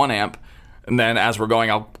play out of 1 amp, and then as we're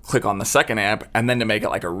going, I'll click on the 2nd amp, and then to make it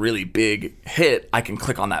like a really big hit, I can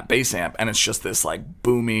click on that bass amp, and it's just this like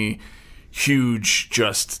boomy, huge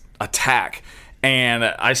just attack. And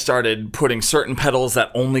I started putting certain pedals that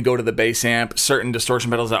only go to the bass amp, certain distortion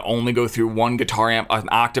pedals that only go through 1 guitar amp, an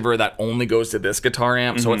octaver that only goes to this guitar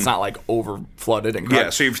amp, so it's not like over flooded and yeah.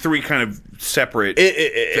 So you have 3 kind of separate.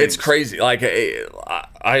 It's crazy. Like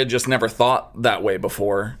I had just never thought that way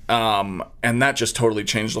before, and that just totally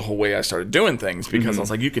changed the whole way I started doing things, because I was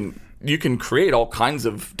like, you can create all kinds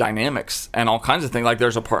of dynamics and all kinds of things. Like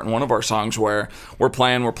there's a part in one of our songs where we're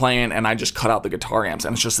playing, and I just cut out the guitar amps,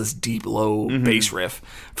 and it's just this deep, low bass riff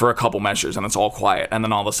for a couple measures, and it's all quiet. And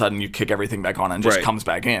then all of a sudden you kick everything back on and it just comes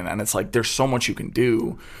back in. And it's like, there's so much you can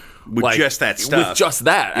do with like, just that stuff. With just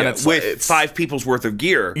that. Yeah, and it's 5 people's worth of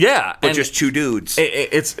gear. Yeah. But just 2 dudes.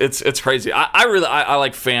 It's crazy. I really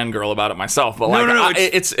like fangirl about it myself, but like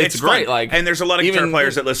it's great. Fun. Like, and there's a lot of guitar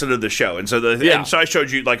players that listen to the show, and so and so I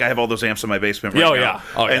showed you, like, I have all those amps in my basement right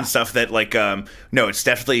now. And stuff that like no, it's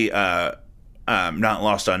definitely not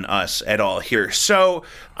lost on us at all here. So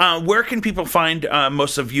where can people find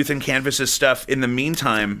most of Youth and Canvas's stuff in the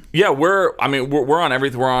meantime? Yeah, we're on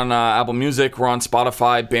everything. We're on Apple Music, we're on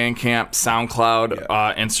Spotify, Bandcamp, SoundCloud,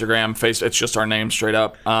 Instagram, Facebook. It's just our name straight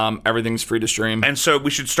up. Everything's free to stream. And so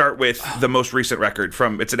we should start with the most recent record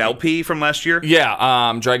it's an LP from last year?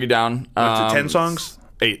 Yeah, Drag You Down. What's it, 10 songs?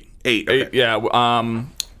 8. 8, okay. 8, yeah.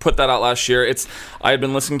 Put that out last year. I had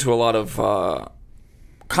been listening to a lot of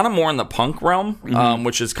kind of more in the punk realm,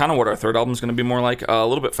 which is kind of what our third album is going to be more like. A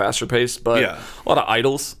little bit faster paced, but a lot of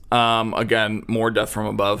Idols. Again, more Death from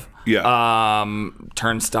Above. Yeah.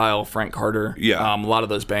 Turnstile, Frank Carter. Yeah. A lot of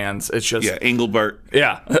those bands. It's just Engelbert.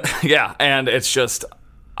 Yeah, yeah, and it's just.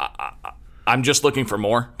 I'm just looking for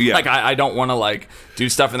more. Yeah. Like I don't want to like do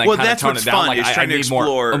stuff and then kind of tone it down. Fun, like is trying to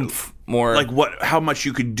explore more like how much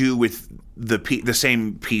you could do with the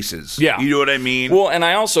same pieces. Yeah. You know what I mean? Well, and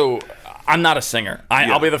I'm not a singer.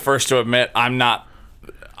 I'll be the first to admit I'm not.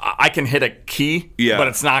 I can hit a key, but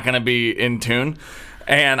it's not going to be in tune.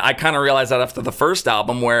 And I kind of realized that after the first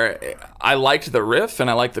album, where I liked the riff and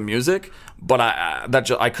I liked the music, but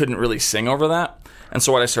I couldn't really sing over that. And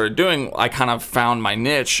so what I started doing, I kind of found my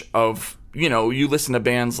niche of, you listen to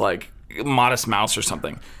bands like Modest Mouse or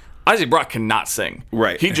something. Isaac Brock cannot sing.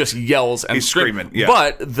 Right. He just yells and He's screaming. Yeah.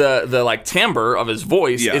 But the like timbre of his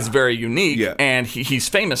voice is very unique, and he's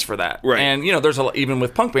famous for that. Right. And there's even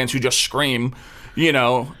with punk bands who just scream,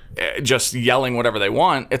 just yelling whatever they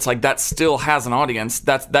want. It's like that still has an audience.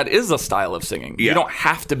 That is a style of singing. Yeah. You don't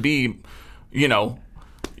have to be, you don't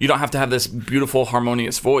have to have this beautiful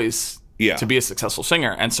harmonious voice to be a successful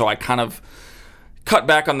singer. And so I kind of cut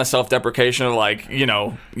back on the self-deprecation of like,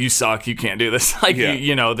 you suck, you can't do this. Like,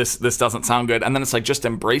 this doesn't sound good. And then it's like, just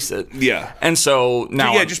embrace it. Yeah. And so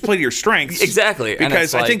now... just play to your strengths. Exactly.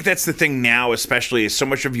 Because I think that's the thing now, especially, is so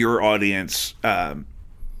much of your audience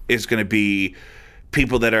is going to be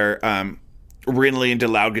people that are really into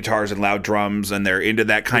loud guitars and loud drums, and they're into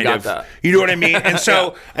that kind of... You know what I mean? And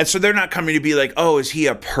so they're not coming to be like, oh, is he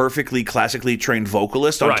a perfectly classically trained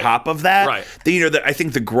vocalist on top of that? Right. That I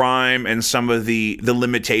think the grime and some of the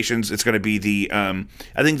limitations, it's going to be the...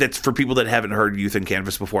 I think that's for people that haven't heard Youth and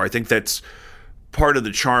Canvas before, I think that's part of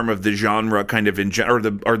the charm of the genre kind of or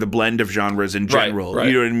the blend of genres in general. Right.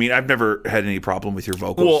 You know what I mean? I've never had any problem with your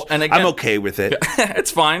vocals. Well, and again, I'm okay with it.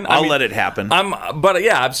 It's fine. I'll let it happen.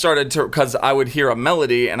 I've started to, because I would hear a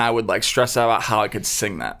melody and I would like stress out about how I could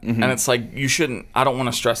sing that. Mm-hmm. And it's like, I don't want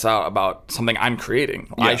to stress out about something I'm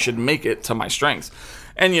creating. Yeah. I should make it to my strengths.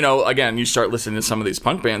 And, again, you start listening to some of these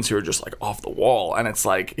punk bands who are just, like, off the wall. And it's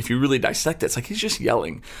like, if you really dissect it, it's like, he's just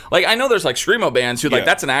yelling. Like, I know there's, like, screamo bands who, like,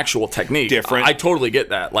 that's an actual technique. Different. I totally get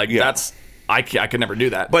that. Like, I could never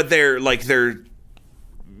do that. But they're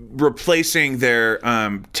replacing their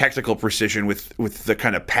technical precision with the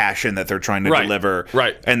kind of passion that they're trying to deliver.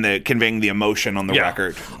 Right. And conveying the emotion on the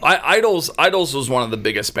record. Idols was one of the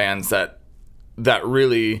biggest bands that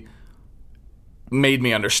really... made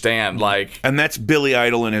me understand, like... And that's Billy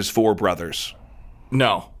Idol and his 4 brothers.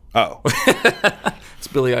 No. Oh. It's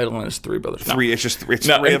Billy Idol and his 3 brothers. No. 3, it's 3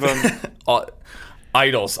 of them?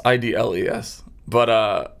 Idols, IDLES. But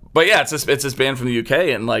yeah, it's this band from the UK,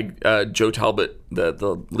 and like Joe Talbot,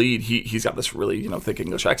 the lead, he's got this really, thick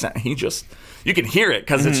English accent. And you can hear it,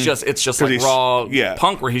 because it's just like raw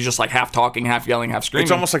punk, where he's just like half talking, half yelling, half screaming.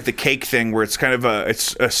 It's almost like the Cake thing, where it's kind of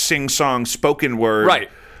it's a sing-song spoken word. Right.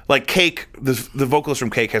 Like Cake, the vocalist from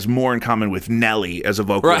Cake has more in common with Nelly as a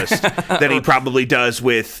vocalist than he probably does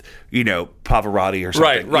with, Pavarotti or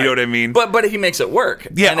something. Right. You know what I mean? But he makes it work.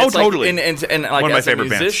 Yeah, and totally. And like, one of my as favorite a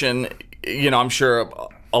musician, I'm sure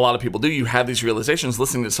a lot of people do. You have these realizations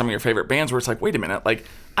listening to some of your favorite bands where it's like, wait a minute, like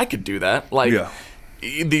I could do that. Like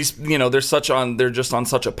these, they're just on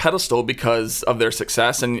such a pedestal because of their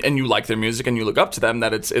success, and you like their music and you look up to them,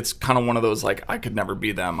 that it's kind of one of those like, I could never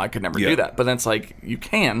be them, I could never do that. But then it's like, you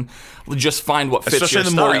can just find what fits your style.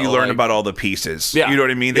 Especially the more you learn about all the pieces. You know what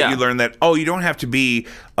I mean? That you learn that, you don't have to be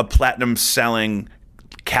a platinum selling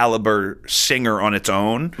caliber singer on its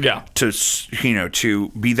own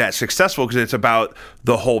to be that successful, because it's about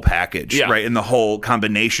the whole package, right? And the whole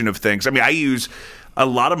combination of things. I mean, I use a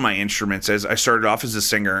lot of my instruments, as I started off as a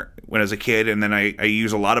singer when I was a kid, and then I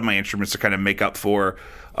use a lot of my instruments to kind of make up for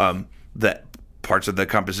that parts of the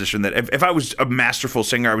composition that if I was a masterful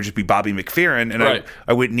singer, I would just be Bobby McFerrin, and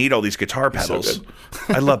I wouldn't need all these guitar pedals. So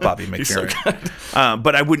I love Bobby McFerrin.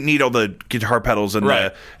 But I wouldn't need all the guitar pedals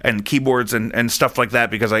and keyboards and stuff like that,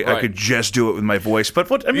 because I could just do it with my voice. But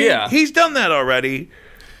he's done that already.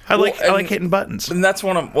 I like hitting buttons. And that's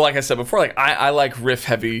one of, like I said before, like I like riff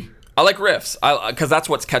heavy. I like riffs, because that's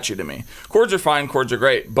what's catchy to me. Chords are fine, chords are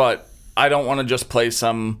great, but I don't want to just play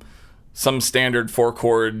some standard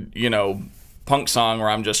 4-chord, punk song where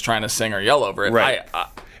I'm just trying to sing or yell over it. Right.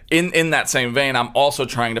 In that same vein, I'm also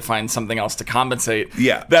trying to find something else to compensate.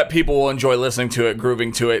 Yeah. That people will enjoy listening to it,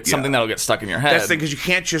 grooving to it, something that'll get stuck in your head. That's the thing, because you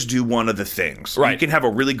can't just do one of the things. Right. You can have a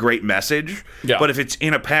really great message, but if it's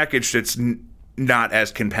in a package that's not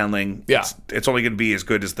as compelling, it's only going to be as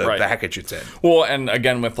good as the package it's in. Well, and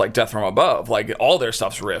again, with like Death from Above, like all their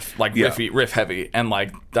stuff's riff heavy, and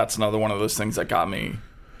like that's another one of those things that got me,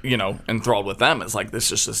 enthralled with them. Is like,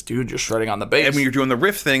 this is this dude just shredding on the bass. And when you're doing the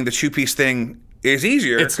riff thing, the 2-piece thing is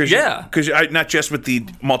easier. Because not just with the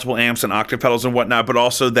multiple amps and octave pedals and whatnot, but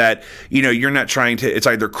also that, you're not trying to, it's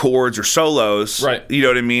either chords or solos. Right. You know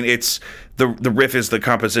what I mean? It's the riff is the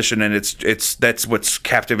composition, and that's what's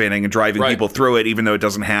captivating and driving people through it, even though it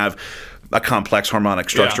doesn't have a complex harmonic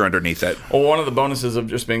structure underneath it. Well, one of the bonuses of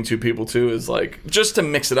just being two people too is like just to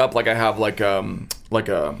mix it up. Like I have like a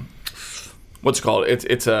what's it called? It's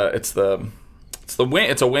a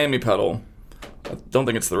whammy pedal. I don't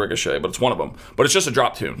think it's the Ricochet, but it's one of them. But it's just a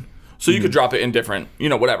drop tune. So you could drop it in different,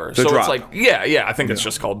 whatever. So drop. It's like, I think it's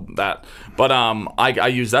just called that. But I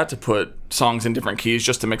use that to put songs in different keys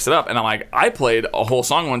just to mix it up. And I'm like, I played a whole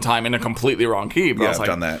song one time in a completely wrong key. But I was I've like,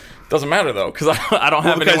 done that. Doesn't matter though, because I don't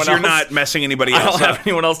have anyone else. Because you're not messing anybody else up. I don't have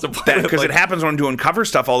anyone else to play with. Because it happens when I'm doing cover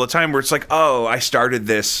stuff all the time, where it's like, oh, I started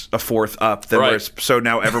this a fourth up, then so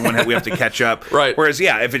now we have to catch up. Right. Whereas,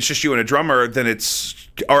 if it's just you and a drummer, then it's.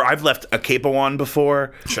 Or I've left a capo on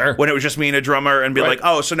before. Sure. When it was just me and a drummer, and be like,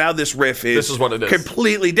 oh, so now this riff is. This is what it is.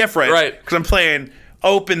 Completely different. Right. Because I'm playing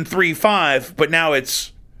open 3/5, but now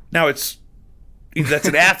it's. That's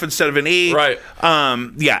an F instead of an E. Right.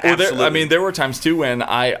 Absolutely. There were times too when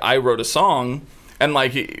I wrote a song, and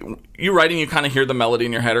like you writing, you kind of hear the melody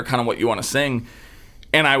in your head or kind of what you want to sing.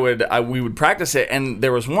 And we would practice it, and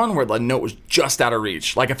there was one where the note was just out of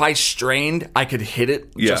reach. Like if I strained, I could hit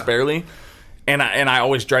it just barely. And I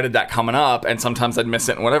always dreaded that coming up, and sometimes I'd miss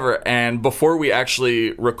it and whatever. And before we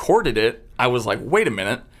actually recorded it, I was like, wait a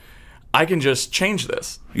minute. I can just change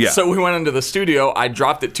this. Yeah. So we went into the studio. I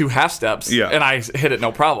dropped it 2 half steps, and I hit it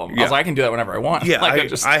no problem. I was like, I can do that whenever I want. Yeah,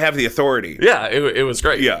 like I have the authority. Yeah, it was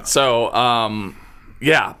great. Yeah. So,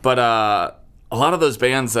 but a lot of those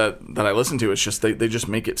bands that I listen to, it's just they just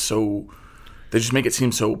make it so. They just make it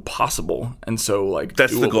seem so possible and so like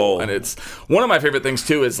that's doable. The goal. And it's one of my favorite things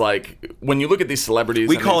too is like when you look at these celebrities.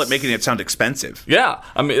 We call it making it sound expensive. Yeah,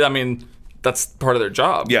 I mean. That's part of their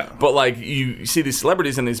job. Yeah. But like you see these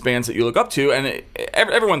celebrities and these bands that you look up to, and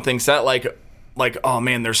everyone thinks that like oh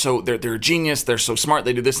man, they're a genius, they're so smart,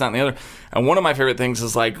 they do this, that, and the other. And one of my favorite things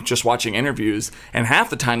is like just watching interviews, and half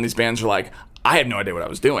the time these bands are like, I had no idea what I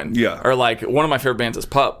was doing. Yeah. Or like one of my favorite bands is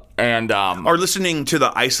Pup. And or listening to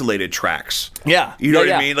the isolated tracks. Yeah. You know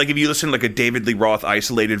what I mean? Like if you listen to like a David Lee Roth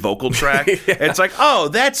isolated vocal track, it's like, oh,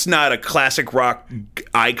 that's not a classic rock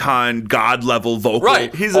icon, god level vocal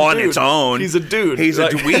He's a on dude. its own. He's a dude. He's a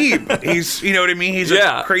dweeb. He's, you know what I mean? He's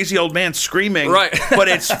a crazy old man screaming. Right. But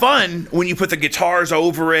it's fun when you put the guitars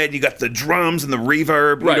over it, you got the drums and the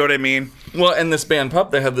reverb, you know what I mean? Well, and this band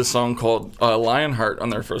Pup, they had this song called Lionheart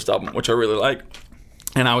on their first album, which I really like.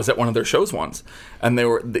 And I was at one of their shows once, and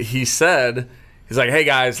he's like, hey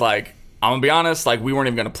guys, like, I'm gonna be honest, like, we weren't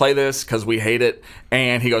even gonna play this because we hate it.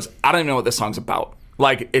 And he goes, I don't even know what this song's about.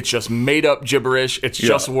 Like, it's just made up gibberish. It's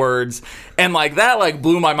just words. And like that like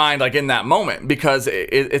blew my mind like in that moment because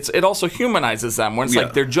it also humanizes them when it's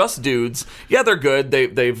like they're just dudes. Yeah, they're good.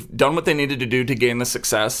 They've done what they needed to do to gain the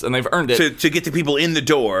success and they've earned it. To get the people in the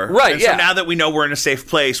door. Right, and so now that we know we're in a safe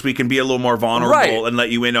place, we can be a little more vulnerable and let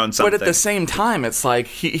you in on something. But at the same time, it's like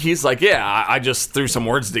he's like, I just threw some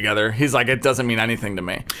words together. He's like, it doesn't mean anything to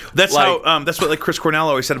me. That's like, how that's what like Chris Cornell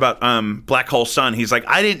always said about Black Hole Sun. He's like,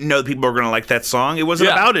 I didn't know people were gonna like that song. It wasn't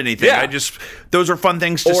about anything. Yeah. Those are fun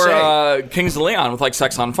things to say. Or Kings of Leon with like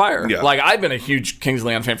Sex on Fire. Yeah. Like I've been a huge Kings of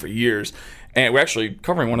Leon fan for years. And we're actually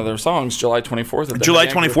covering one of their songs, July 24th. July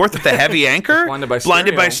 24th at the Heavy Anchor?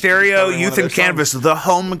 Blinded by Stereo, Youth and Canvas, The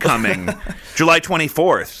Homecoming. July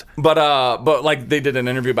 24th. But like they did an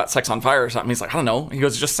interview about Sex on Fire or something. He's like, I don't know. He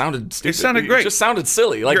goes, it just sounded stupid. It sounded great. It just sounded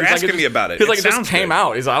silly. Like You're asking me about it. He's like, it just sounds came good.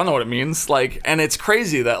 out. He's like, I don't know what it means. Like, and it's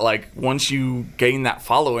crazy that like once you gain that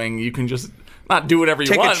following, you can just not do whatever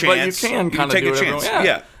you want, but you can kind of do whatever you want.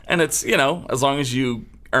 Yeah. And it's, as long as you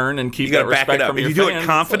earn and keep You gotta that back respect it up. from If your you do fans, it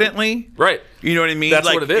confidently, right? You know what I mean? That's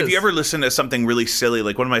like, what it is. If you ever listen to something really silly,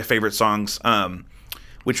 like one of my favorite songs,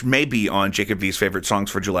 which may be on Jacob V's favorite songs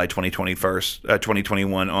for July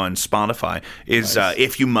 2021 on Spotify, is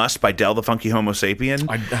If You Must by Del the Funky Homo Sapien.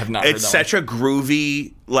 I have not heard that such a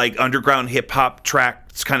groovy, like underground hip hop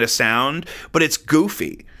track kind of sound, but it's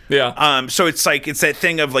goofy. Yeah. So it's like it's that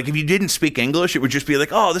thing of like if you didn't speak English, it would just be like,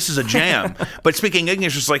 oh, this is a jam. But speaking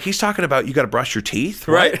English is like he's talking about you got to brush your teeth,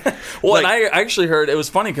 right? Well, like, and I actually heard it was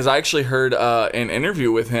funny because I actually heard an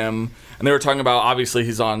interview with him, and they were talking about obviously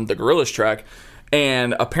he's on the Gorillaz track,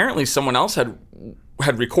 and apparently someone else had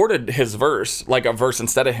recorded his verse, like a verse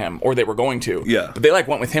instead of him, or they were going to. Yeah. But they like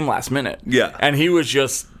went with him last minute. Yeah. And he was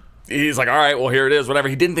just. He's like, all right, well, here it is, whatever.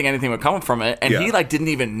 He didn't think anything would come from it, and he like didn't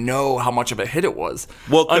even know how much of a hit it was.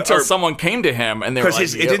 Well, until someone came to him and they were like,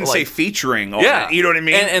 because it didn't say featuring on it. You know what I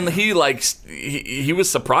mean? And he like he was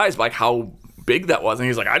surprised by how big that was, and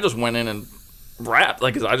he's like, I just went in and rapped,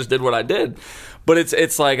 like I just did what I did. But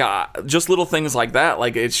it's like just little things like that.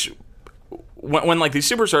 Like when like these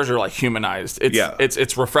superstars are like humanized,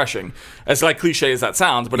 it's refreshing. As like cliche as that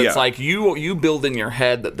sounds, but it's like you build in your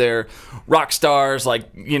head that they're rock stars, like,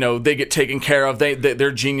 you know, they get taken care of,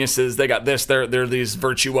 they're geniuses, they got this, they're these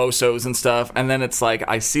virtuosos and stuff, and then it's like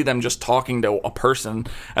I see them just talking to a person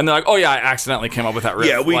and they're like, oh yeah, I accidentally came up with that riff.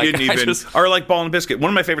 Yeah, we like, didn't even or like Ball and Biscuit, one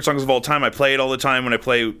of my favorite songs of all time. I play it all the time when I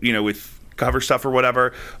play, you know, with cover stuff or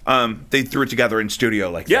whatever. They threw it together in studio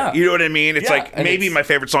like that. You know what I mean? It's like maybe my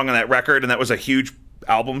favorite song on that record, and that was a huge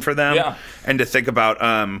album for them. Yeah. And to think about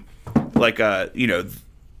you know,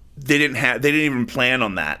 they didn't even plan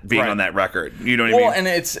on that being on that record. You know what I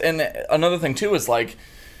mean? Well, and another thing too is like,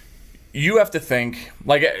 you have to think,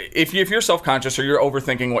 like, if you're self-conscious or you're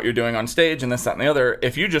overthinking what you're doing on stage and this, that, and the other,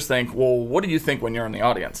 if you just think, well, what do you think when you're in the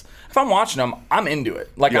audience? If I'm watching them, I'm into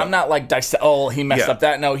it. Like, I'm not like, he messed up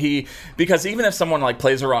that. No, because even if someone, like,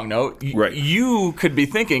 plays a wrong note, you could be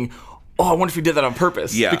thinking, oh, I wonder if he did that on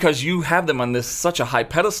purpose. Yeah. Because you have them on such a high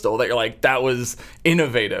pedestal that you're like, that was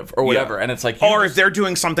innovative or whatever. Yeah. And it's like... if they're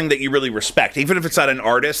doing something that you really respect, even if it's not an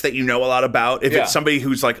artist that you know a lot about, if it's somebody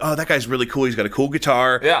who's like, oh, that guy's really cool, he's got a cool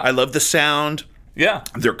guitar, I love the sound,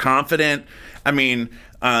 they're confident, I mean...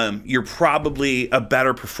 you're probably a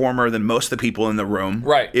better performer than most of the people in the room.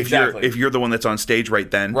 Right, if you're the one that's on stage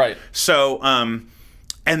right then. Right. So...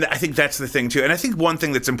 and I think that's the thing, too. And I think one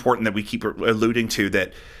thing that's important that we keep alluding to,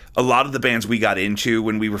 that a lot of the bands we got into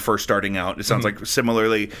when we were first starting out, it sounds like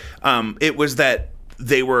similarly, it was that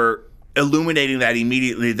they were illuminating that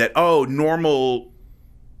immediately, that, oh, normal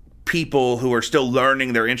people who are still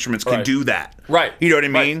learning their instruments can do that. Right. You know what I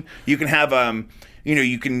mean? Right. You can have,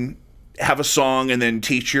 you can have a song and then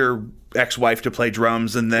teach your ex-wife to play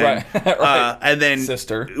drums, and then and then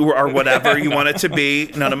sister or whatever you want it to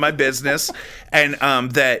be, none of my business, and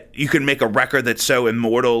that you can make a record that's so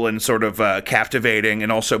immortal and sort of captivating,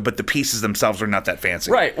 and also, but the pieces themselves are not that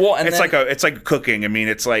fancy, right? Well, and it's like cooking. I mean,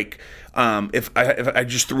 it's like if I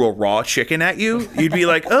just threw a raw chicken at you, you'd be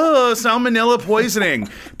like, oh, salmonella poisoning.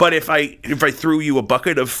 But if I threw you a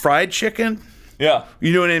bucket of fried chicken, yeah,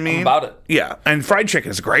 you know what I mean? I'm about it. Yeah, and fried chicken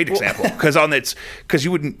is a great example because you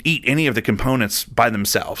wouldn't eat any of the components by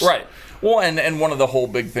themselves. Right. Well, and one of the whole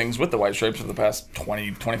big things with the White Stripes for the past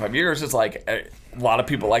 20, 25 years is like a lot of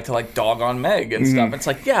people like to like dog on Meg and stuff. It's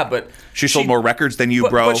like, yeah, but she sold more records than you,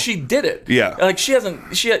 bro. But she did it. Yeah. Like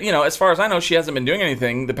you know, as far as I know, she hasn't been doing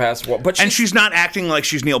anything the past. And she's not acting like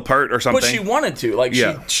she's Neil Peart or something. But she wanted to. Like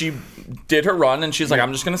she did her run, and she's like,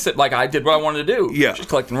 I'm just gonna sit. Like, I did what I wanted to do. Yeah. She's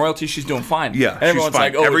collecting royalties. She's doing fine. Yeah. And everyone's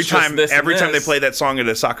fine. like, oh, every time they play that song at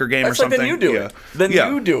a soccer game or something, then you do it. Then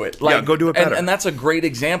you do it. Like, go do it better. And that's a great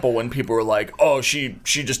example when people are like, oh, she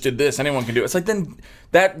just did this. Anyone can do it. It's like, then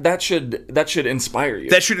that should inspire you.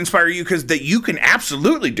 That should inspire you, because that you can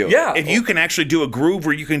absolutely do it. Yeah. If you can actually do a groove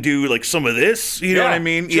where you can do like some of this, you know what I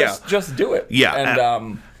mean? Just do it. Yeah. And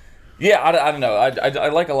I don't know. I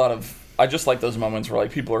like a lot of. I just like those moments where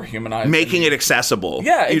like people are humanized, making it accessible.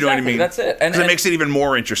 Yeah, exactly. You know what I mean? That's it. And it makes it even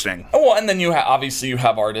more interesting. Well, and then you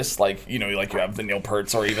have artists like you have the Neil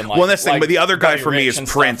Pearts, or even like. Well, that's the thing. But the other guy for me is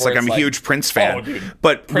Prince. Like, I'm a huge Prince fan. Oh, dude.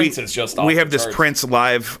 But Prince is just. We have this Prince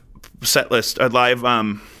live set list, a live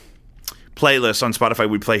playlist on Spotify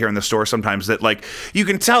we play here in the store sometimes, that like you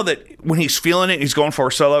can tell that when he's feeling it, he's going for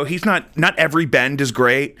a solo. He's not every bend is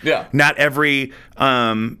great. Yeah.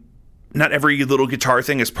 Not every little guitar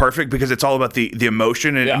thing is perfect, because it's all about the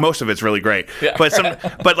emotion, and most of it's really great. Yeah.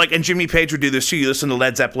 But like, and Jimmy Page would do this too. You listen to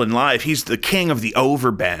Led Zeppelin live; he's the king of the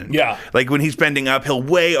overbend. Yeah, like when he's bending up, he'll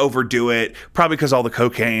way overdo it, probably because all the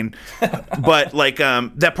cocaine. But like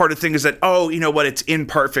that part of the thing is that, oh, you know what? It's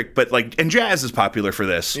imperfect, but like, and jazz is popular for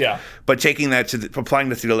this. Yeah. But taking that to applying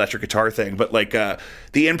that to the electric guitar thing, but like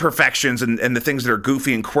the imperfections and the things that are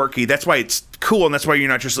goofy and quirky. That's why it's cool, and that's why you're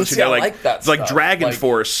not just listening to like that like stuff. Dragon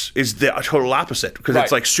Force is the total opposite, because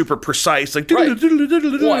it's like super precise, like well,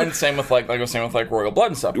 and same with like I was saying with like Royal Blood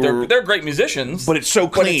and stuff. They're great musicians, but it's so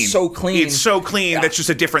clean. It's so clean. That's just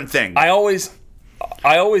a different thing. I always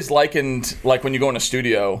likened, like, when you go in a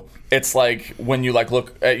studio, it's like when you like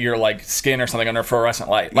look at your like skin or something under a fluorescent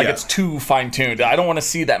light. Like, it's too fine tuned. I don't want to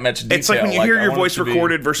see that much detail. It's like when you hear your voice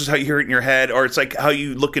recorded versus how you hear it in your head, or it's like how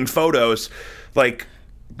you look in photos, like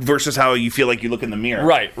versus how you feel like you look in the mirror.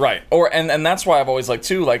 Right. Or and that's why I've always liked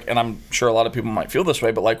too, like, and I'm sure a lot of people might feel this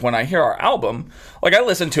way, but like when I hear our album, like I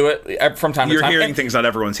listen to it from time to time. You're hearing things not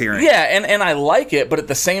everyone's hearing. Yeah, and I like it, but at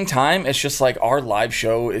the same time, it's just like our live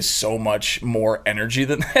show is so much more energy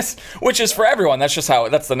than this, which is for everyone. That's just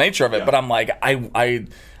that's the nature of it. Yeah. But I'm like,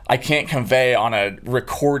 I I can't convey on a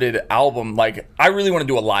recorded album. Like, I really want to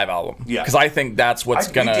do a live album. Yeah. Because I think that's what's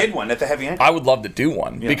We gonna. did one at the Heavy Anchor. I would love to do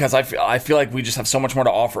one because I feel like we just have so much more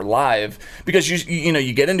to offer live, because you know,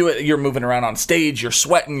 you get into it, you're moving around on stage, you're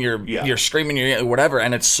sweating, you're screaming, you're whatever,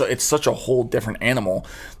 and it's such a whole different animal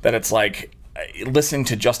that it's like listening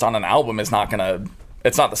to just on an album is not gonna.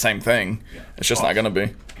 It's not the same thing. Yeah. It's just not gonna be.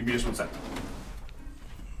 Give me just 1 second.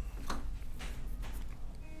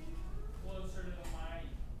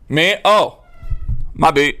 Me? Oh,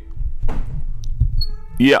 my beat.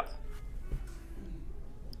 Yeah.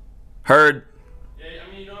 Heard. Yeah,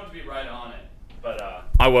 I mean, you don't have to be right on it, but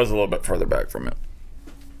I was a little bit further back from it.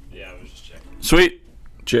 yeah, I was just checking. Sweet.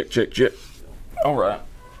 Check. All right.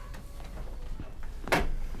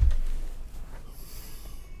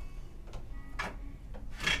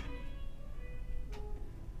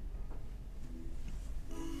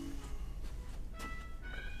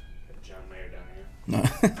 John Mayer down here.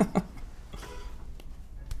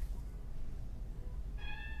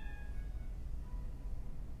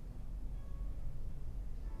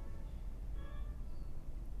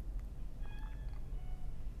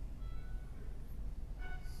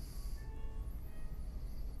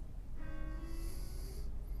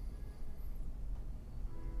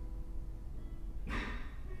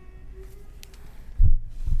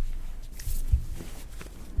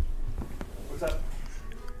 What's up?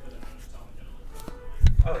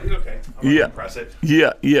 Oh, he's okay. I'm Yeah. gonna press it.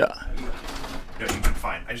 Yeah. No, you've been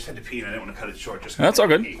fine. I just had to pee and I didn't want to cut it short. That's all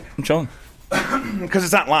good. I'm chilling. Because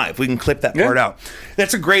it's not live. We can clip that part out.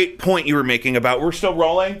 That's a great point you were making about. We're still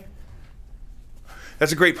rolling?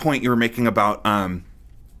 That's a great point you were making about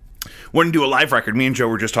wanting to do a live record. Me and Joe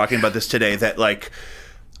were just talking about this today, that like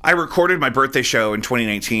I recorded my birthday show in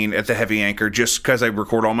 2019 at the Heavy Anchor just because I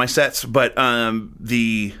record all my sets. But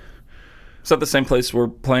Is that the same place we're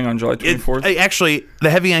playing on July 24th? Actually, the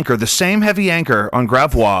Heavy Anchor, the same Heavy Anchor on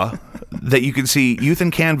Gravois that you can see Youth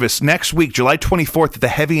and Canvas next week, July 24th at the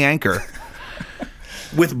Heavy Anchor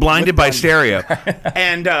with Blinded by Stereo.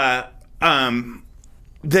 And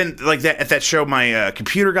then like that at that show, my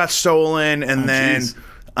computer got stolen, and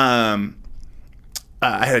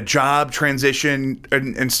I had a job transition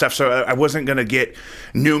and stuff, so I wasn't going to get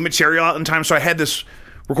new material out in time. So I had this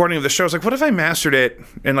recording of the show. I was like, what if I mastered it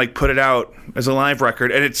and like put it out as a live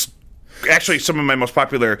record? And it's actually some of my most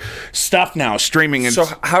popular stuff now, streaming. And So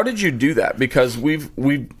how did you do that? Because we've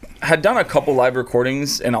had done a couple live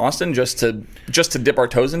recordings in Austin just to dip our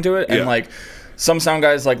toes into it, and Yeah. like some sound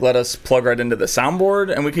guys like let us plug right into the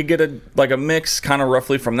soundboard, and we could get a mix kind of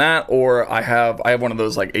roughly from that. Or I have one of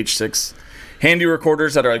those like H6 handy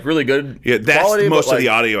recorders that are like really good that's quality, most but, of the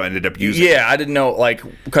like, audio I ended up using. Yeah, I didn't know, like,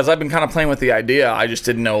 because I've been kind of playing with the idea. I just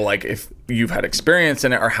didn't know, like, if you've had experience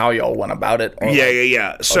in it or how y'all went about it. Or,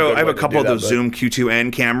 Yeah. So good I have way a to couple do of those that, Zoom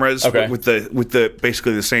Q2N cameras Okay. with the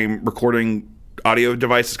basically the same recording audio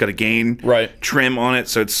device. It's got a gain trim on it,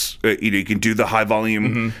 so it's you can do the high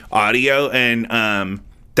volume audio, and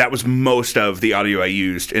that was most of the audio I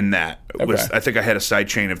used in that. I think I had a side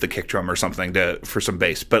chain of the kick drum or something for some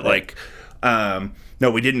bass, but like. No,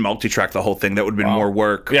 we didn't multi-track the whole thing. That would have been more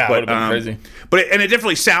work. Yeah, but, it would have been crazy. But it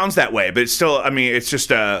definitely sounds that way. But it's still, I mean, it's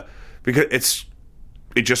just because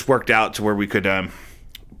it just worked out to where we could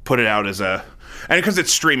put it out as and because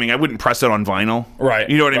it's streaming, I wouldn't press it on vinyl. Right.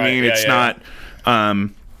 You know what I Right. mean? Yeah, It's yeah, not.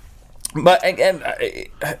 But again,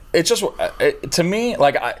 it's just to me,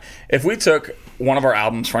 like, if we took one of our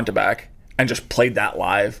albums front to back and just played that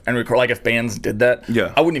live and record, like if bands did that,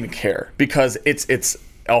 I wouldn't even care, because it's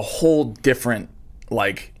a whole different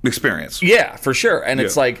like experience. Yeah, for sure. And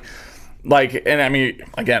it's like, and I mean,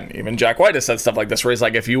 again, even Jack White has said stuff like this, where he's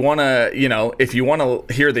like, if you want to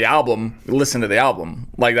hear the album, listen to the album.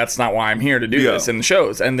 Like, that's not why I'm here to do this in the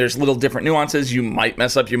shows. And there's little different nuances. You might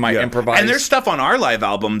mess up, you might improvise. And there's stuff on our live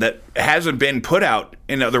album that hasn't been put out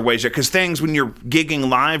in other ways yet, because things, when you're gigging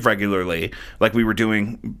live regularly, like we were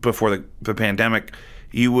doing before the pandemic,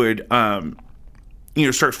 you would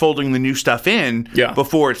start folding the new stuff in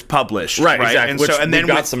before it's published. Right, exactly. And then we've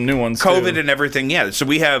got with some new ones COVID too. and everything, so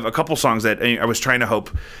we have a couple songs that I was trying to hope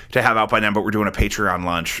to have out by now, but we're doing a Patreon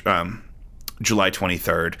launch July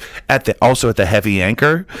 23rd also at the Heavy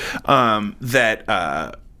Anchor,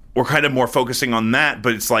 that we're kind of more focusing on that,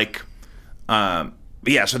 but it's like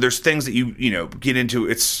so there's things that you get into.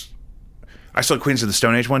 I saw Queens of the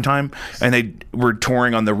Stone Age one time, and they were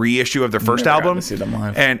touring on the reissue of their first Never got album. to see them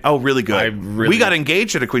live. And really good. We got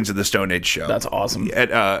engaged at a Queens of the Stone Age show. That's awesome.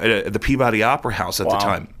 At the Peabody Opera House at the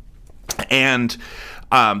time. And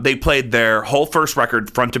They played their whole first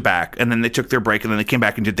record front to back, and then they took their break, and then they came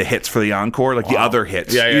back and did the hits for the encore, like the other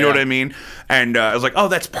hits. Yeah, you know what I mean? And I was like, oh,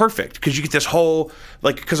 that's perfect, because you get this whole,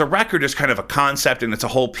 like, because a record is kind of a concept, and it's a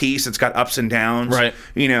whole piece. It's got ups and downs. Right.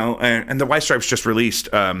 You know, and the White Stripes just released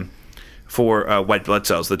for White Blood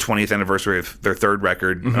Cells, the 20th anniversary of their third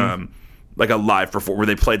record, like a live performance where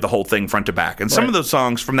they played the whole thing front to back. And some of those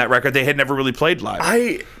songs from that record they had never really played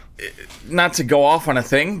live. Not to go off on a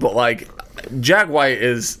thing, but like Jack White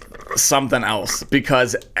is something else,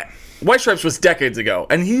 because White Stripes was decades ago,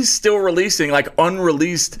 and he's still releasing like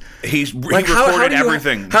unreleased. He like recorded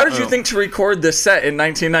everything. How did you think to record this set in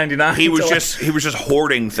 1999? He was just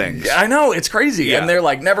hoarding things. I know, it's crazy, Yeah. and they're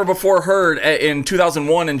like never before heard in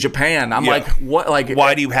 2001 in Japan. I'm like, what? Like,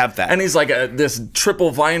 why do you have that? And he's like this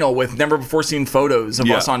triple vinyl with never before seen photos of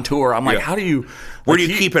us on tour. I'm like, how do you? Where do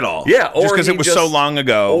you keep it all? Yeah, just because it was so long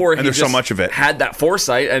ago, or and there's so much of it. Had that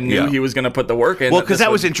foresight and knew he was going to put the work in. Well, because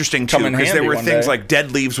that was interesting too. Because there were things day. like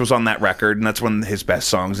 "Dead Leaves" was on that record, and that's one of his best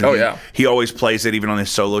songs. And he always plays it even on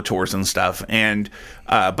his solo tours and stuff. And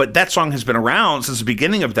but that song has been around since the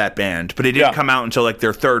beginning of that band, but it didn't come out until like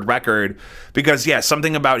their third record. Because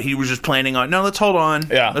something about he was just planning on. No, let's hold on.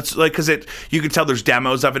 Let's because you could tell there's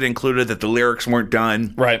demos of it included that the lyrics weren't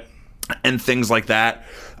done, right, and things like that.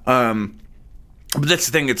 But that's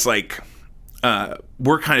the thing. It's like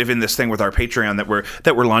we're kind of in this thing with our Patreon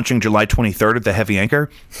that we're launching July 23rd at the Heavy Anchor.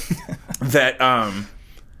 That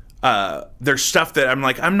there's stuff that I'm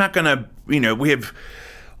like, I'm not gonna, we have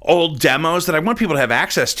old demos that I want people to have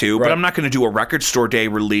access to, but I'm not going to do a record store day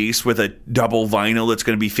release with a double vinyl that's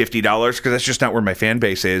going to be $50 because that's just not where my fan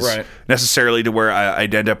base is necessarily, to where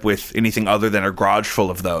I'd end up with anything other than a garage full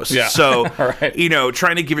of those. Yeah. So,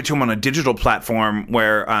 trying to give it to them on a digital platform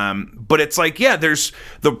where, but it's like, there's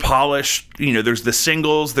the polished, there's the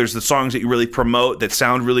singles, there's the songs that you really promote that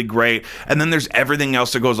sound really great, and then there's everything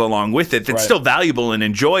else that goes along with it that's still valuable and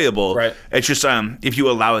enjoyable. Right. It's just if you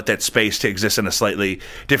allow it that space to exist in a slightly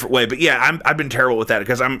different way. But I've been terrible with that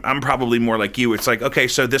because I'm probably more like you. It's like, okay,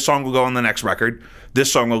 so this song will go on the next record.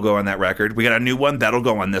 This song will go on that record. We got a new one that'll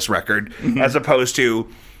go on this record, as opposed to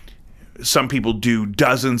some people do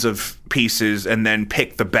dozens of pieces and then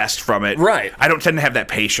pick the best from it. Right. I don't tend to have that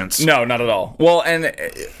patience. No, not at all. Well, and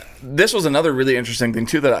this was another really interesting thing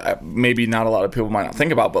too that maybe not a lot of people might not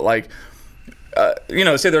think about, but like,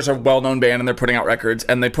 say there's a well-known band and they're putting out records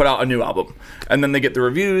and they put out a new album and then they get the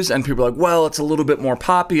reviews and people are like, well, it's a little bit more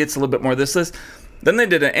poppy, it's a little bit more this. Then they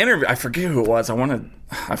did an interview. I forget who it was.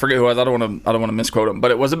 I forget who it was. I don't want to misquote him,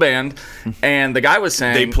 but it was a band, and the guy was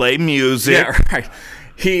saying they play music. Yeah, right.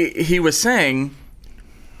 He was saying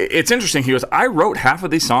it's interesting. He goes, I wrote half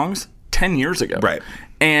of these songs 10 years ago. Right.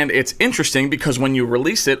 And it's interesting because when you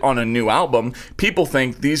release it on a new album, people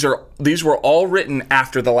think these were all written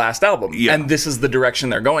after the last album, and this is the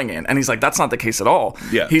direction they're going in. And he's like, that's not the case at all.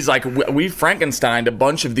 Yeah. He's like, we Frankensteined a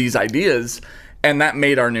bunch of these ideas, and that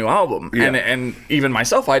made our new album. Yeah. And even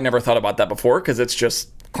myself, I'd never thought about that before because it's just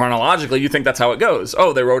chronologically, you think that's how it goes.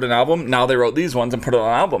 Oh, they wrote an album, now they wrote these ones and put it on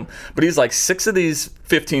an album. But he's like, 6 of these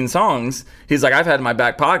 15 songs, he's like, I've had in my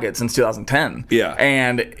back pocket since 2010. Yeah.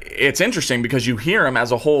 And it's interesting because you hear them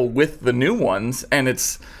as a whole with the new ones, and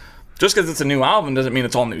it's just because it's a new album doesn't mean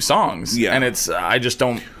it's all new songs. Yeah. And I just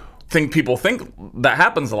don't think people think that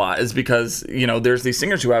happens a lot, is because, there's these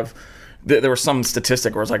singers who have, there was some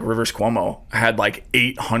statistic where it's like Rivers Cuomo had like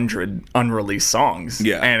 800 unreleased songs.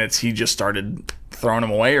 Yeah. And he just started throwing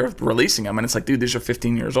them away or releasing them, and it's like, dude, these are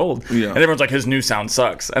 15 years old. Yeah. And everyone's like, his new sound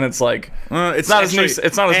sucks, and it's like, it's not as new.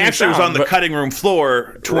 It's not as new. Actually, was on the cutting room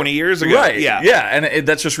floor 20 years ago. Right. Yeah. Yeah. And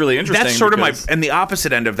that's just really interesting. That's sort of and the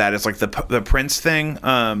opposite end of that is like the Prince thing.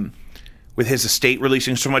 With his estate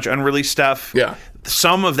releasing so much unreleased stuff. Yeah.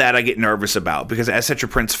 Some of that I get nervous about because as such a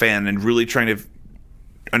Prince fan and really trying to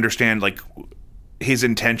understand like his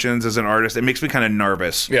intentions as an artist, it makes me kind of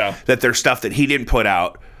nervous. Yeah. That there's stuff that he didn't put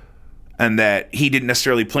out and that he didn't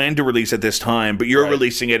necessarily plan to release at this time, but you're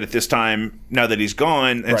releasing it at this time now that he's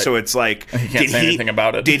gone, and so it's like, he can't say anything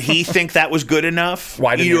about it. Did he think that was good enough?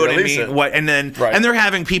 Why did he release it? And then and they're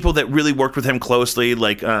having people that really worked with him closely,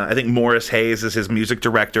 like I think Morris Hayes is his music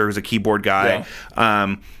director, who's a keyboard guy,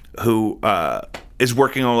 who is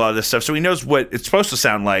working on a lot of this stuff, so he knows what it's supposed to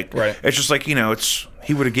sound like. Right. It's just like,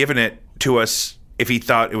 he would have given it to us if he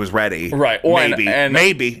thought it was ready. Right. Well,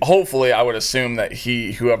 maybe. Hopefully, I would assume that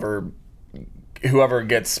whoever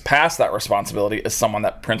gets past that responsibility is someone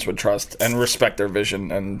that Prince would trust and respect their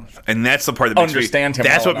vision, and that's the part that makes understand him.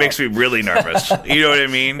 That's what makes me really nervous. You know what I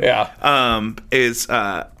mean? Yeah. Is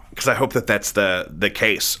because I hope that that's the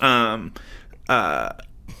case.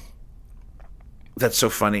 That's so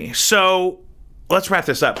funny. So let's wrap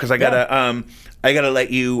this up because I gotta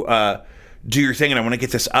let you do your thing, and I want to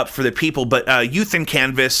get this up for the people. But Youth and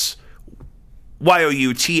Canvas,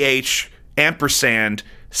 YOUTH ampersand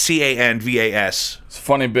CANVAS. It's a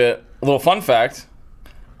funny bit. A little fun fact.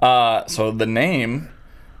 So the name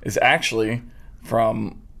is actually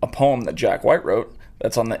from a poem that Jack White wrote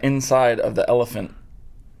that's on the inside of the Elephant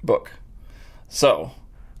book. So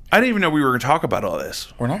I didn't even know we were going to talk about all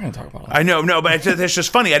this. we're not going to talk about it. I know, no, but it's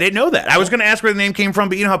just funny. I didn't know that. I was going to ask where the name came from,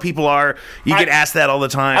 but you know how people are. You get asked that all the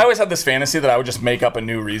time. I always had this fantasy that I would just make up a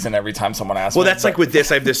new reason every time someone asked me. Well, that's like with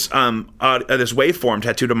this. I have this this waveform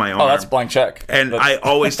tattooed on my arm. Oh, that's blank check. And I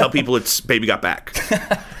always tell people it's baby got back.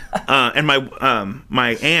 And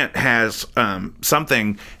my aunt has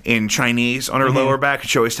something in Chinese on her lower back.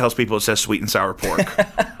 She always tells people it says sweet and sour pork.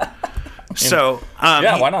 So,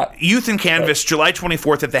 yeah, why not? Youth and Canvas, July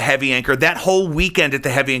 24th at the Heavy Anchor. That whole weekend at the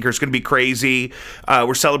Heavy Anchor is going to be crazy.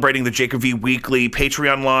 We're celebrating the Jacob V Weekly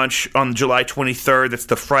Patreon launch on July 23rd. That's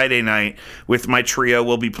the Friday night with my trio.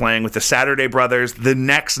 We'll be playing with the Saturday Brothers. The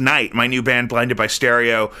next night, my new band, Blinded by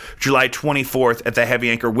Stereo, July 24th at the Heavy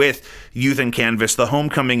Anchor with Youth and Canvas, the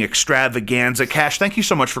homecoming extravaganza. Cash, thank you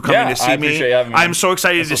so much for coming to see I appreciate you having me. I'm so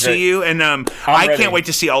excited to see you, and I ready. can't wait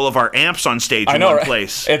to see all of our amps on stage in one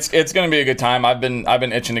place. It's going to be a good time. I've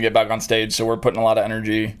been itching to get back on stage, so we're putting a lot of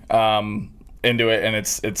energy into it, and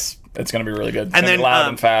it's going to be really good. It's and then then loud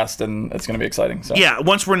and fast, and it's going to be exciting. So yeah,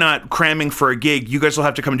 once we're not cramming for a gig, you guys will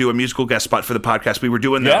have to come do a musical guest spot for the podcast. We were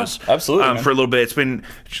doing those, absolutely, for a little bit. It's been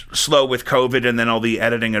slow with COVID and then all the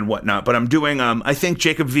editing and whatnot. But I'm doing. I think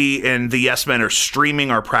Jacob V and the Yes Men are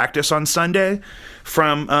streaming our practice on Sunday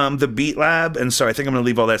from the Beat Lab, and so I think I'm going to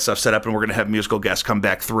leave all that stuff set up, and we're going to have musical guests come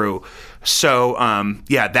back through. So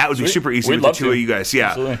yeah, that would be super easy with the two of you guys. Yeah,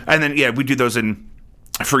 absolutely. And then we do those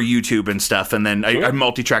for YouTube and stuff, and then I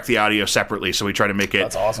multi-track the audio separately, so we try to make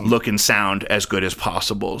it look and sound as good as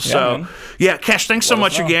possible. So, Kesh, thanks so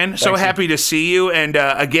much again. So happy to see you, and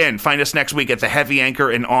again, find us next week at the Heavy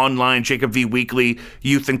Anchor and online Jacob V Weekly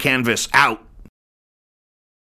Youth and Canvas. Out.